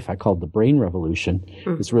of Life, I called The Brain Revolution.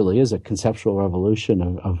 Mm-hmm. This really is a conceptual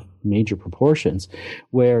revolution of major proportions,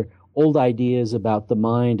 where old ideas about the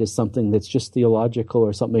mind as something that's just theological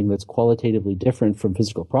or something that's qualitatively different from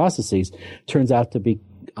physical processes turns out to be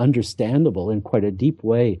understandable in quite a deep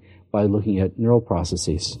way by looking at neural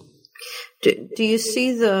processes. Do you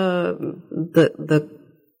see the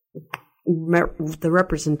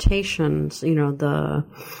representations,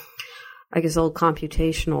 I guess old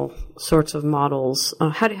computational sorts of models?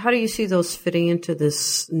 How do you see those fitting into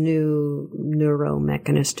this new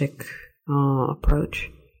neuromechanistic approach?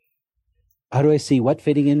 How do I see what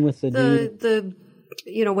fitting in with the new?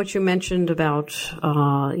 What you mentioned about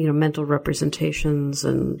mental representations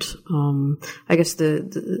and I guess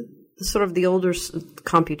the sort of the older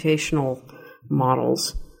computational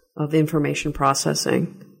models of information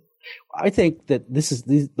processing. I think that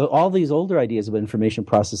all these older ideas of information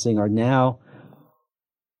processing are now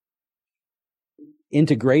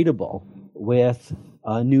integratable with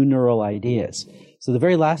new neural ideas. So the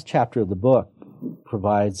very last chapter of the book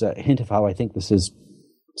provides a hint of how I think this is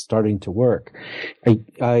starting to work.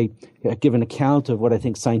 I give an account of what I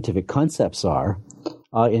think scientific concepts are,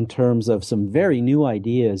 in terms of some very new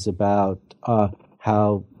ideas about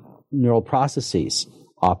how neural processes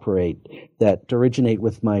operate that originate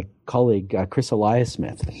with my colleague, Chris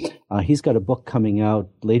Eliasmith. He's got a book coming out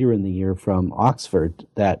later in the year from Oxford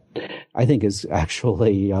that I think is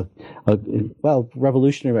actually,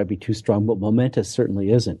 revolutionary might be too strong, but momentous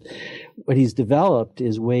certainly isn't. What he's developed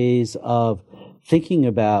is ways of thinking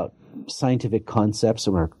about scientific concepts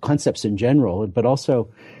or concepts in general, but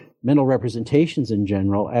also mental representations in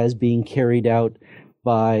general as being carried out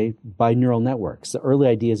by neural networks. The early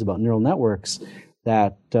ideas about neural networks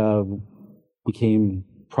that became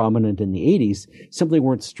prominent in the 80s simply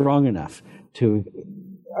weren't strong enough to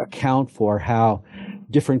account for how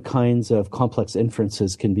different kinds of complex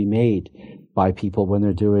inferences can be made by people when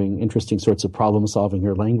they're doing interesting sorts of problem solving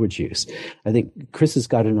or language use. I think Chris has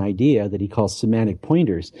got an idea that he calls semantic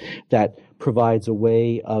pointers that provides a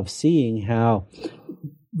way of seeing how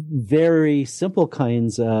very simple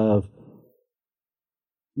kinds of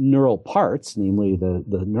neural parts, namely the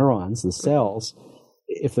neurons, the cells,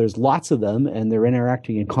 if there's lots of them and they're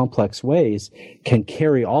interacting in complex ways, can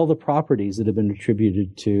carry all the properties that have been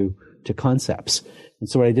attributed to concepts. And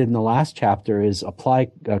so what I did in the last chapter is apply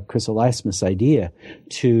Chris Eliasmith's idea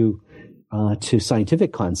to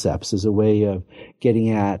scientific concepts as a way of getting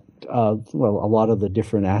at a lot of the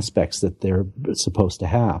different aspects that they're supposed to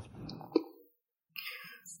have.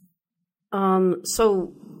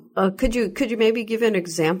 Could you maybe give an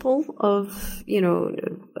example of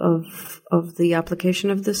the application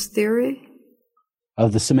of this theory?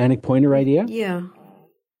 Of the semantic pointer idea? Yeah.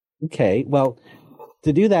 Okay. Well,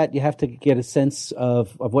 to do that, you have to get a sense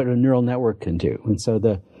of what a neural network can do. And so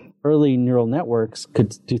the early neural networks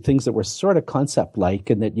could do things that were sort of concept-like,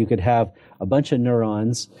 and that you could have a bunch of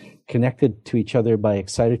neurons connected to each other by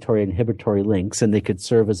excitatory and inhibitory links, and they could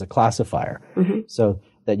serve as a classifier. Mm-hmm. So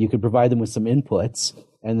that you could provide them with some inputs,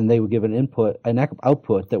 and then they would give an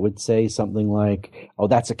output that would say something like, oh,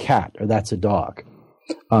 that's a cat or that's a dog.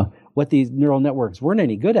 What these neural networks weren't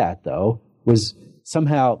any good at, though, was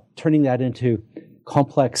somehow turning that into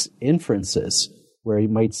complex inferences, where you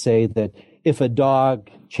might say that if a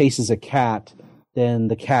dog chases a cat, then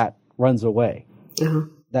the cat runs away. Uh-huh.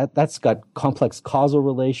 That's got complex causal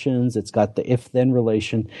relations. It's got the if-then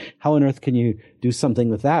relation. How on earth can you do something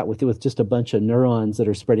with that with just a bunch of neurons that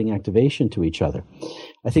are spreading activation to each other?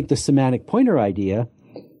 I think the semantic pointer idea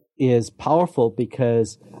is powerful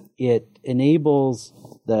because it enables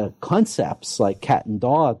the concepts like cat and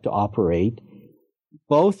dog to operate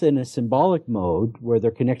both in a symbolic mode where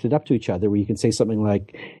they're connected up to each other, where you can say something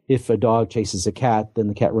like, if a dog chases a cat, then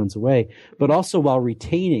the cat runs away, but also while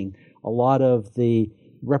retaining a lot of the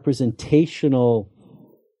representational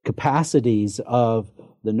capacities of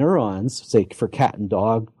the neurons, say for cat and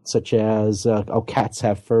dog, such as, cats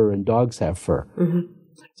have fur and dogs have fur. Mm-hmm.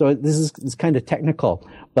 So this is kind of technical,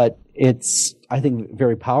 but it's, I think,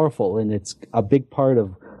 very powerful, and it's a big part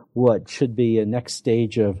of what should be a next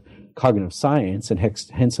stage of cognitive science, and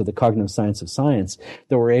hence of the cognitive science of science,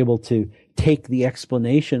 that we're able to take the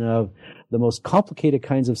explanation of the most complicated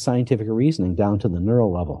kinds of scientific reasoning down to the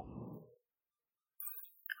neural level.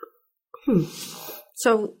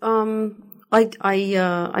 So, I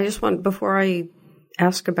just want, before I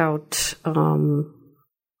ask about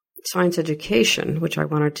science education, which I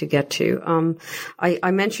wanted to get to,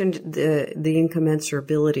 I mentioned the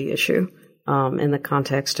incommensurability issue in the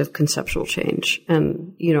context of conceptual change,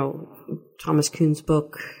 and Thomas Kuhn's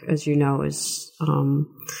book, as you know, is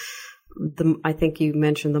I think you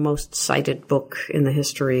mentioned the most cited book in the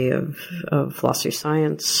history of philosophy of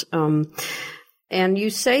science. And you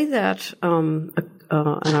say that, and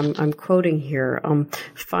I'm quoting here,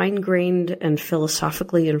 fine-grained and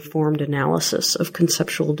philosophically informed analysis of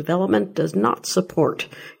conceptual development does not support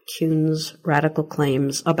Kuhn's radical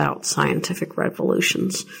claims about scientific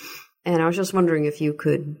revolutions. And I was just wondering if you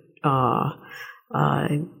could, give us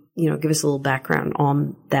a little background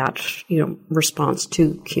on that, response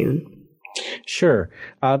to Kuhn. Sure.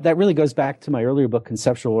 That really goes back to my earlier book,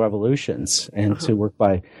 Conceptual Revolutions, and to work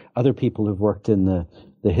by other people who've worked in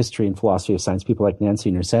the history and philosophy of science, people like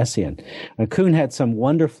Nancy Nersessian. Kuhn had some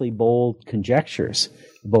wonderfully bold conjectures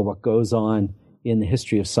about what goes on in the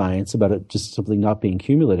history of science, about it just simply not being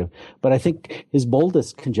cumulative. But I think his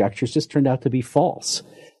boldest conjectures just turned out to be false.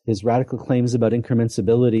 His radical claims about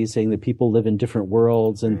incommensurability, saying that people live in different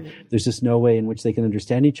worlds and there's just no way in which they can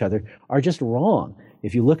understand each other, are just wrong.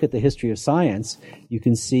 If you look at the history of science, you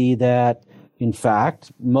can see that, in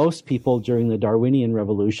fact, most people during the Darwinian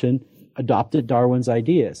Revolution adopted Darwin's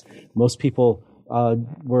ideas. Most people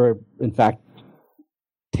were, in fact,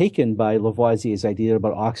 taken by Lavoisier's idea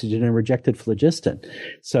about oxygen and rejected phlogiston.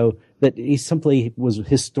 So that he simply was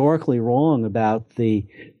historically wrong about the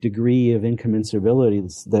degree of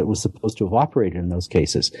incommensurability that was supposed to have operated in those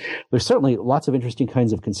cases. There's certainly lots of interesting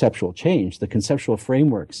kinds of conceptual change. The conceptual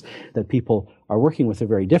frameworks that people are working with are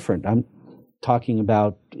very different. I'm talking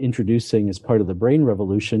about introducing as part of the brain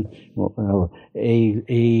revolution,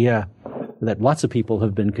 that lots of people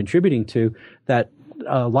have been contributing to, that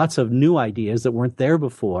lots of new ideas that weren't there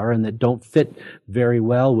before and that don't fit very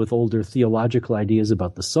well with older theological ideas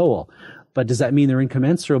about the soul. But does that mean they're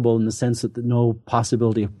incommensurable in the sense that no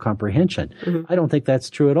possibility of comprehension? Mm-hmm. I don't think that's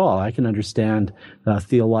true at all. I can understand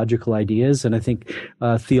theological ideas, and I think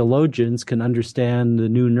theologians can understand the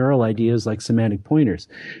new neural ideas like semantic pointers.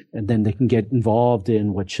 And then they can get involved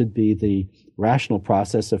in what should be the rational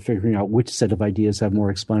process of figuring out which set of ideas have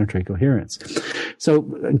more explanatory coherence.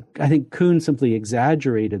 So I think Kuhn simply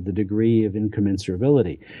exaggerated the degree of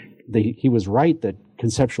incommensurability. He was right that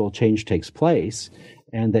conceptual change takes place,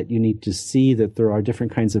 and that you need to see that there are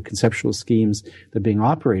different kinds of conceptual schemes that are being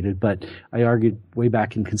operated. But I argued way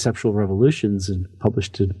back in Conceptual Revolutions and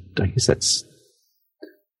published it, I guess that's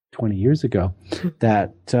 20 years ago,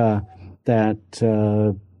 that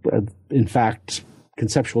in fact,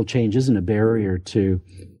 conceptual change isn't a barrier to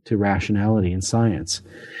rationality in science.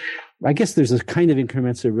 I guess there's a kind of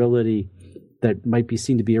incommensurability that might be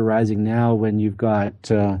seen to be arising now when you've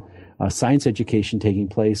got science education taking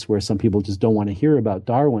place where some people just don't want to hear about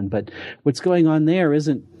Darwin. But what's going on there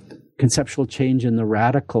isn't conceptual change in the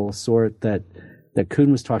radical sort that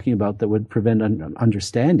Kuhn was talking about that would prevent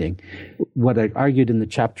understanding. What I argued in the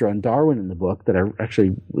chapter on Darwin in the book that I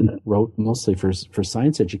actually wrote mostly for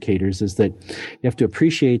science educators is that you have to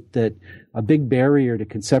appreciate that a big barrier to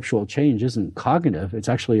conceptual change isn't cognitive, it's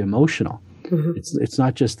actually emotional. Mm-hmm. It's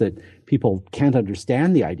not just that people can't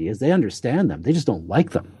understand the ideas, they understand them, they just don't like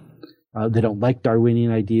them. They don't like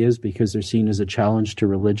Darwinian ideas because they're seen as a challenge to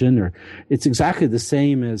religion, or it's exactly the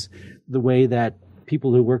same as the way that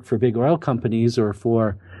people who work for big oil companies or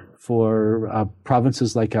for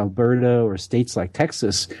provinces like Alberta or states like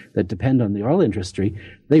Texas that depend on the oil industry,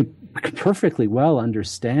 they perfectly well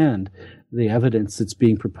understand the evidence that's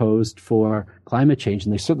being proposed for climate change,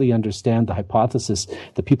 and they certainly understand the hypothesis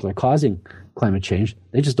that people are causing climate change.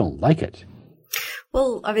 They just don't like it.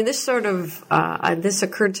 Well, I mean, this sort of this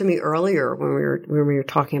occurred to me earlier when we were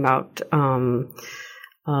talking about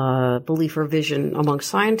belief or vision among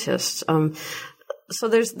scientists. So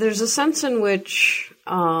there's a sense in which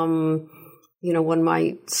one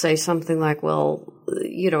might say something like, well,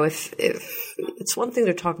 if it's one thing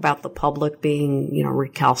to talk about the public being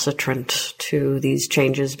recalcitrant to these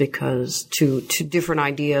changes because to different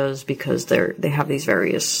ideas because they have these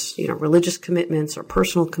various religious commitments or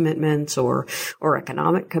personal commitments or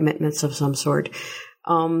economic commitments of some sort.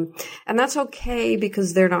 And that's okay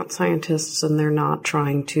because they're not scientists and they're not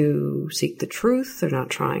trying to seek the truth. They're not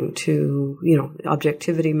trying to,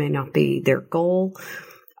 objectivity may not be their goal.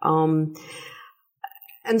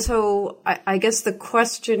 And so I guess the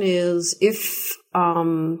question is if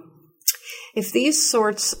these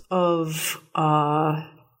sorts of,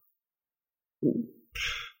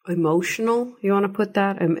 emotional, you want to put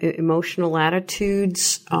that, emotional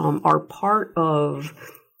attitudes, are part of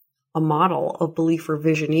a model of belief or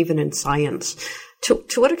vision, even in science. To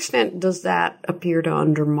what extent does that appear to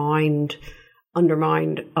undermine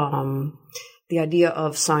the idea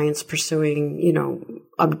of science pursuing,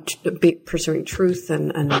 pursuing truth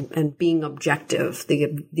and being objective,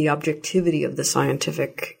 the objectivity of the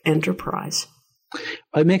scientific enterprise?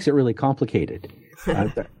 It makes it really complicated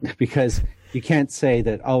because you can't say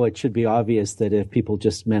that, it should be obvious that if people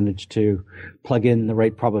just manage to plug in the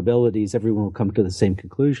right probabilities, everyone will come to the same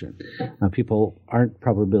conclusion. People aren't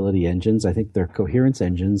probability engines. I think they're coherence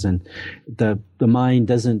engines, and the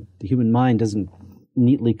human mind doesn't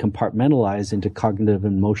neatly compartmentalize into cognitive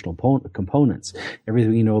and emotional components.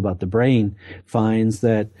 Everything we know about the brain finds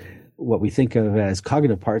that what we think of as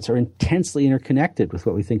cognitive parts are intensely interconnected with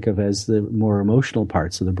what we think of as the more emotional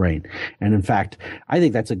parts of the brain. And in fact, I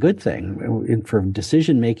think that's a good thing for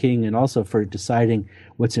decision making and also for deciding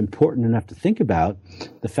what's important enough to think about.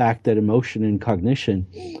 The fact that emotion and cognition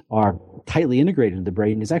are tightly integrated in the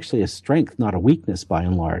brain is actually a strength, not a weakness by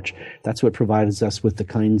and large. That's what provides us with the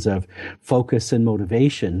kinds of focus and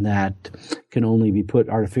motivation that can only be put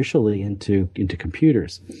artificially into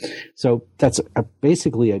computers. So that's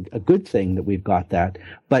basically a good thing that we've got that,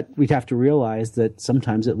 but we'd have to realize that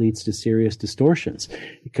sometimes it leads to serious distortions.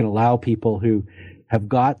 It can allow people who have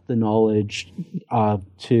got the knowledge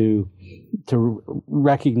to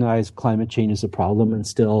recognize climate change as a problem and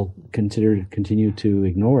still continue to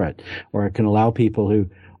ignore it, or it can allow people who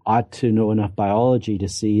ought to know enough biology to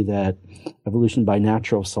see that evolution by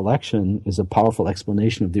natural selection is a powerful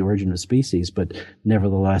explanation of the origin of species, but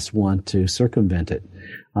nevertheless want to circumvent it.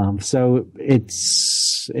 So it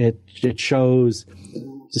shows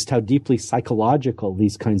just how deeply psychological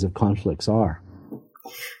these kinds of conflicts are.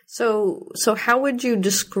 So how would you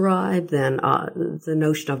describe then the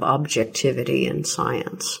notion of objectivity in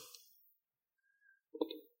science?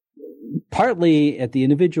 Partly at the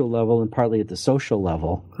individual level and partly at the social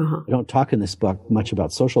level. I don't talk in this book much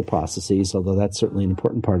about social processes, although that's certainly an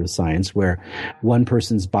important part of science, where one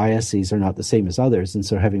person's biases are not the same as others. And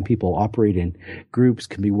so having people operate in groups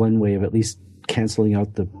can be one way of at least canceling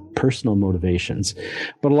out the personal motivations.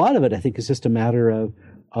 But a lot of it, I think, is just a matter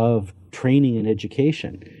of training and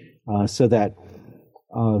education, so that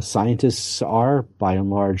scientists are, by and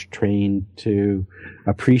large, trained to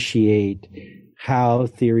appreciate how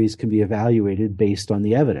theories can be evaluated based on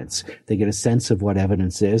the evidence. They get a sense of what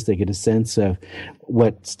evidence is. They get a sense of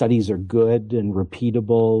what studies are good and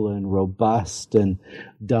repeatable and robust and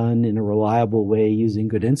done in a reliable way using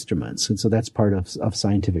good instruments. And so that's part of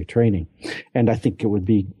scientific training. And I think it would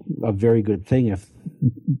be a very good thing if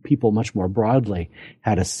people much more broadly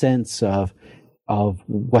had a sense of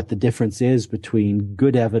what the difference is between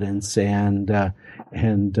good evidence and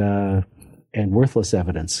worthless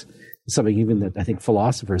evidence. Something even that I think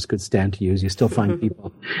philosophers could stand to use. You still find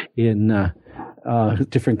people in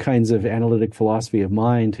different kinds of analytic philosophy of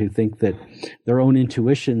mind who think that their own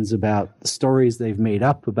intuitions about stories they've made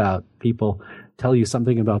up about people tell you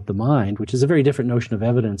something about the mind, which is a very different notion of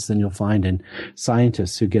evidence than you'll find in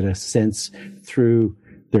scientists who get a sense through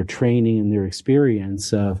their training and their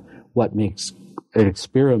experience of what makes an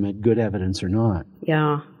experiment good evidence or not.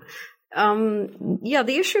 Yeah.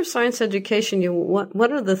 The issue of science education.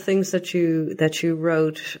 One of the things that you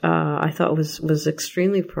wrote, I thought was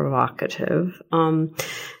extremely provocative.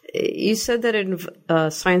 You said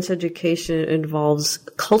that science education involves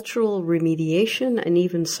cultural remediation and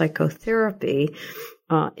even psychotherapy,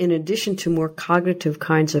 in addition to more cognitive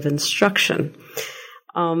kinds of instruction.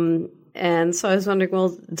 And so I was wondering,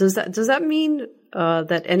 well, does that mean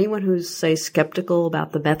that anyone who's, say, skeptical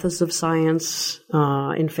about the methods of science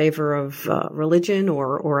in favor of religion,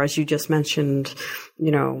 or as you just mentioned,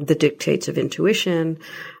 the dictates of intuition,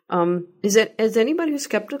 is anybody who's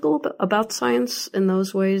skeptical about science in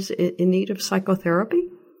those ways in need of psychotherapy?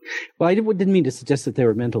 Well, I didn't mean to suggest that they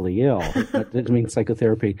were mentally ill. I didn't mean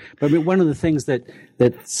psychotherapy. But I mean, one of the things that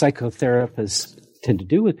psychotherapists tend to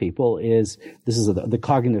do with people is, this is the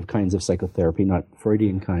cognitive kinds of psychotherapy, not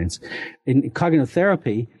Freudian kinds. In cognitive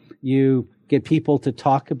therapy, you get people to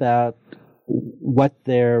talk about what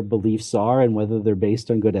their beliefs are and whether they're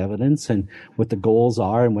based on good evidence, and what the goals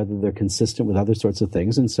are and whether they're consistent with other sorts of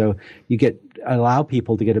things. And so you allow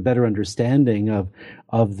people to get a better understanding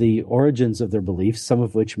of the origins of their beliefs, some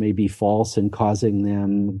of which may be false and causing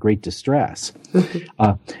them great distress.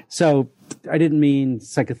 So I didn't mean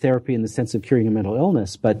psychotherapy in the sense of curing a mental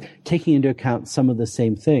illness, but taking into account some of the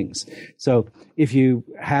same things. So if you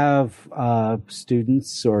have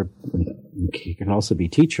students, or you can also be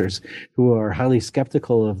teachers, who are highly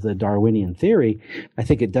skeptical of the Darwinian theory, I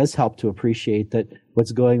think it does help to appreciate that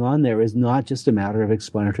what's going on there is not just a matter of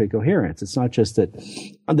explanatory coherence. It's not just that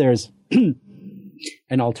there's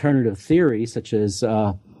an alternative theory, such as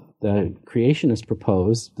the creationists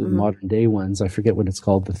proposed, the modern day ones, I forget what it's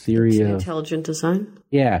called, the theory of intelligent design.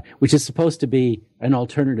 Yeah, which is supposed to be an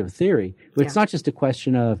alternative theory. But it's not just a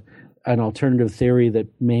question of an alternative theory that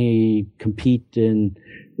may compete in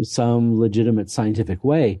some legitimate scientific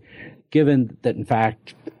way, given that, in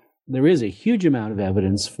fact, there is a huge amount of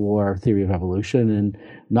evidence for theory of evolution and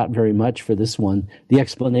not very much for this one. The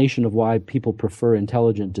explanation of why people prefer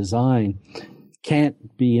intelligent design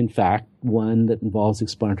can't be, in fact, one that involves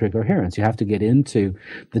explanatory coherence. You have to get into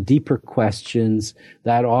the deeper questions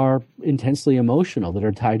that are intensely emotional, that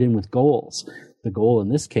are tied in with goals. The goal in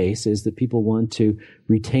this case is that people want to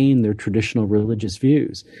retain their traditional religious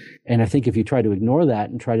views. And I think if you try to ignore that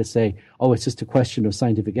and try to say, oh, it's just a question of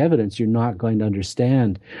scientific evidence, you're not going to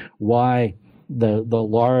understand why the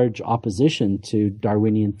large opposition to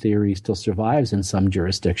Darwinian theory still survives in some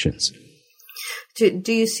jurisdictions.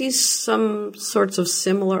 Do you see some sorts of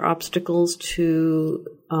similar obstacles to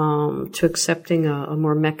accepting a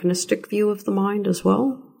more mechanistic view of the mind as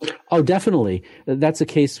well? Oh, definitely. That's a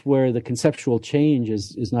case where the conceptual change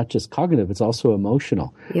is not just cognitive, it's also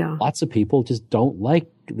emotional. Yeah. Lots of people just don't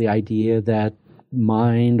like the idea that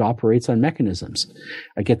mind operates on mechanisms.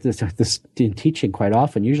 I get this in teaching quite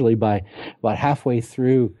often, usually by about halfway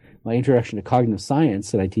through my introduction to cognitive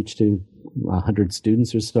science that I teach to 100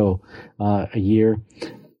 students or so a year.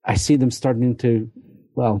 I see them starting to,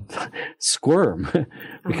 squirm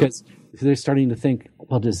because they're starting to think,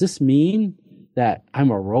 well, does this mean that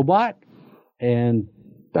I'm a robot? And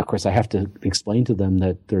of course, I have to explain to them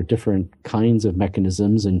that there are different kinds of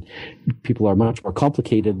mechanisms and people are much more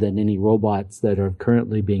complicated than any robots that are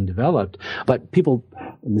currently being developed. But people,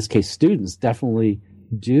 in this case students, definitely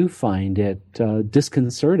do find it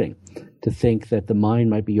disconcerting to think that the mind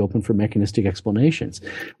might be open for mechanistic explanations.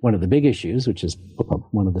 One of the big issues, which is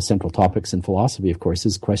one of the central topics in philosophy, of course,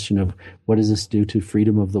 is the question of what does this do to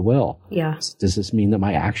freedom of the will? Yeah. Does this mean that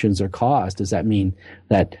my actions are cause? Does that mean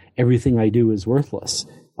that everything I do is worthless?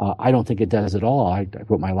 I don't think it does at all. I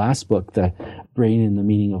wrote my last book, The Brain and the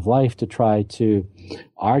Meaning of Life, to try to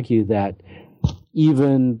argue that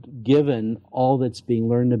even given all that's being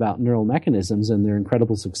learned about neural mechanisms and their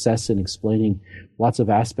incredible success in explaining lots of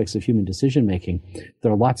aspects of human decision making,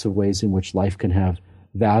 there are lots of ways in which life can have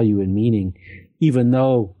value and meaning, even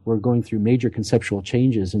though we're going through major conceptual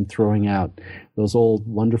changes and throwing out those old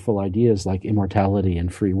wonderful ideas like immortality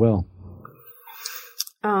and free will.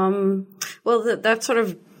 That's sort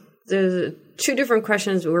of the two different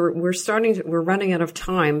questions. We're running out of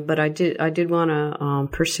time, but I did want to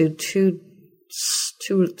pursue two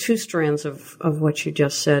strands of what you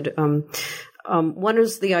just said. One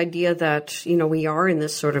is the idea that, we are in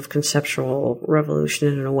this sort of conceptual revolution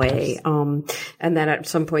in a way, and that at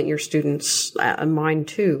some point your students, mine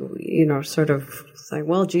too, sort of say,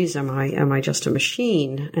 well, geez, am I just a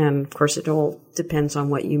machine? And of course, it all depends on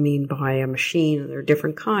what you mean by a machine. There are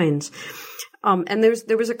different kinds. And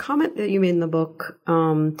there was a comment that you made in the book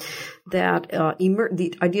that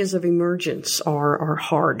the ideas of emergence are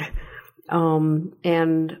hard.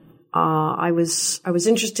 And I was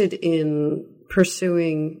interested in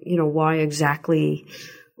pursuing, why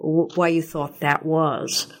you thought that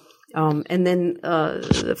was. And then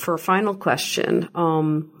for a final question,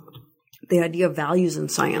 the idea of values in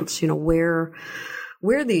science, where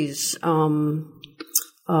these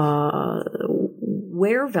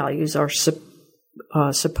where values are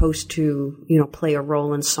supposed to, play a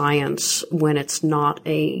role in science when it's not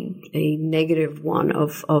a negative one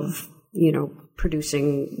of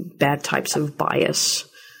producing bad types of bias.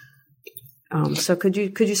 So could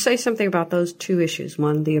you say something about those two issues?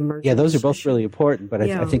 One, the emergence. Yeah, those are both really important, but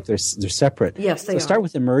I think they're separate. Yes, they are. So start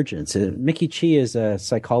with emergence. Mickey Chi is a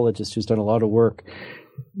psychologist who's done a lot of work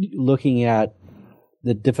looking at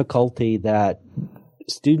the difficulty that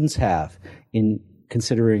students have in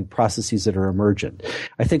considering processes that are emergent.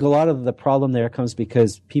 I think a lot of the problem there comes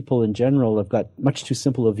because people in general have got much too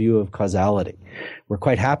simple a view of causality. We're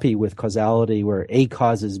quite happy with causality where A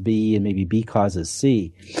causes B and maybe B causes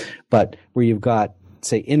C, but where you've got,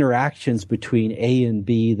 say, interactions between A and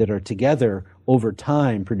B that are together over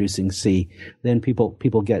time producing C, then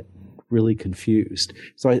people get really confused.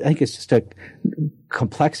 So I think it's just a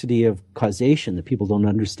complexity of causation that people don't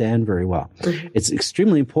understand very well. Mm-hmm. It's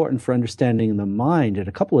extremely important for understanding the mind at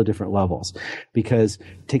a couple of different levels, because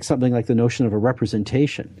take something like the notion of a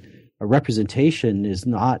representation. A representation is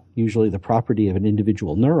not usually the property of an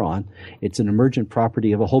individual neuron. It's an emergent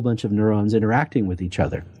property of a whole bunch of neurons interacting with each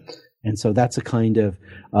other. And so that's a kind of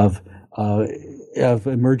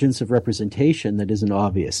emergence of representation that isn't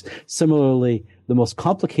obvious. Similarly, the most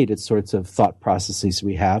complicated sorts of thought processes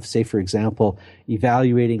we have, say, for example,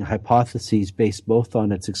 evaluating hypotheses based both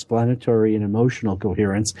on its explanatory and emotional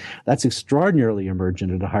coherence, that's extraordinarily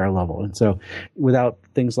emergent at a higher level. And so without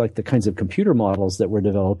things like the kinds of computer models that we're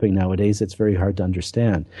developing nowadays, it's very hard to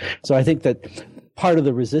understand. So I think that part of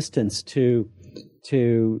the resistance to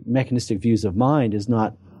mechanistic views of mind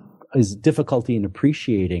is difficulty in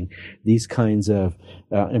appreciating these kinds of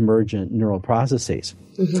emergent neural processes.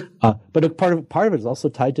 Mm-hmm. But part of it is also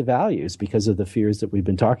tied to values because of the fears that we've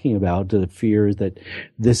been talking about, the fear that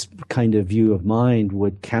this kind of view of mind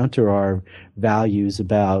would counter our values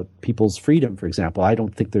about people's freedom, for example. I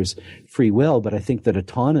don't think there's free will, but I think that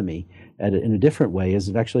autonomy in a different way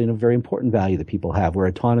is actually a very important value that people have, where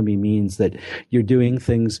autonomy means that you're doing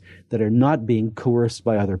things that are not being coerced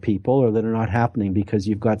by other people or that are not happening because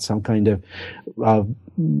you've got some kind of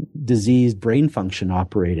diseased brain function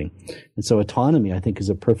operating. And so autonomy, I think, is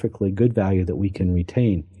a perfectly good value that we can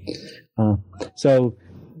retain. So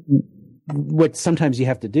what sometimes you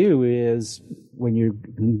have to do is, when you're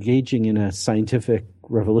engaging in a scientific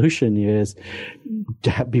revolution, is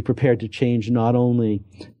to be prepared to change not only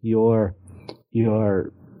your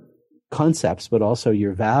concepts but also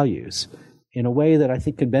your values in a way that I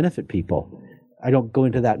think can benefit people. I don't go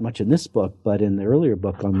into that much in this book, but in the earlier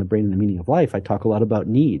book on the brain and the meaning of life, I talk a lot about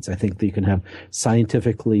needs. I think that you can have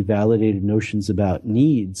scientifically validated notions about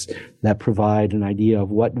needs that provide an idea of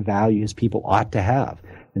what values people ought to have.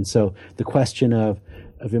 And so the question of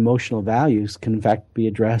emotional values can in fact be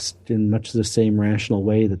addressed in much the same rational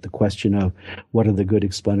way that the question of what are the good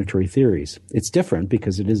explanatory theories. It's different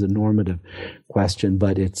because it is a normative question,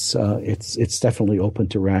 but it's definitely open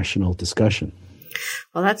to rational discussion.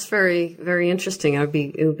 Well, that's very, very interesting. It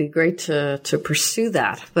would be great to pursue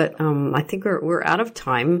that, but I think we're out of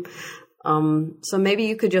time. So maybe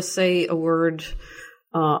you could just say a word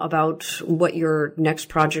about what your next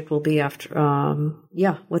project will be after.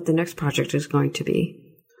 What the next project is going to be.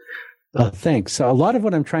 Thanks. So a lot of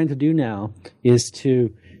what I'm trying to do now is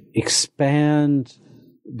to expand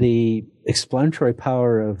the explanatory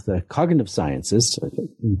power of the cognitive sciences,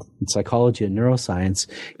 psychology and neuroscience,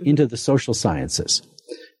 into the social sciences.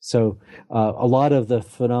 So a lot of the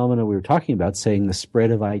phenomena we were talking about, saying the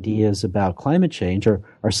spread of ideas about climate change, are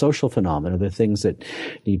social phenomena. They're things that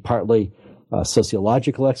need partly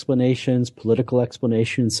sociological explanations, political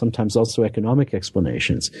explanations, sometimes also economic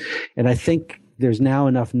explanations. And I think there's now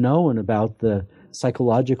enough known about the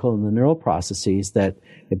psychological and the neural processes that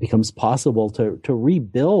it becomes possible to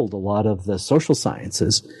rebuild a lot of the social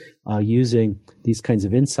sciences using these kinds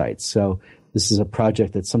of insights. So this is a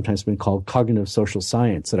project that's sometimes been called cognitive social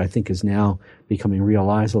science that I think is now becoming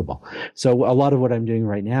realizable. So a lot of what I'm doing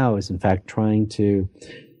right now is in fact trying to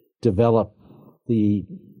develop the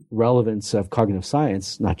relevance of cognitive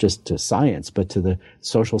science, not just to science, but to the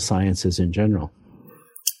social sciences in general.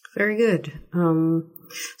 Very good.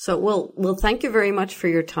 So, well, thank you very much for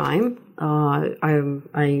your time.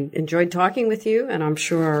 I enjoyed talking with you, and I'm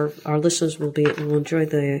sure our listeners will enjoy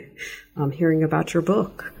the hearing about your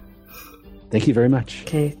book. Thank you very much.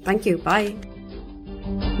 Okay, thank you. Bye.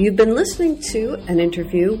 You've been listening to an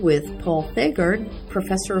interview with Paul Thagard,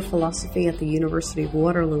 Professor of Philosophy at the University of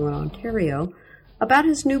Waterloo in Ontario, about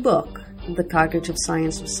his new book, The Cognitive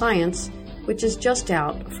Science of Science, which is just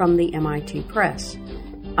out from the MIT Press.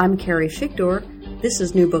 I'm Carrie Figdor. This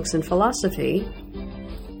is New Books in Philosophy.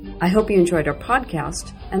 I hope you enjoyed our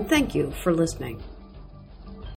podcast, and thank you for listening.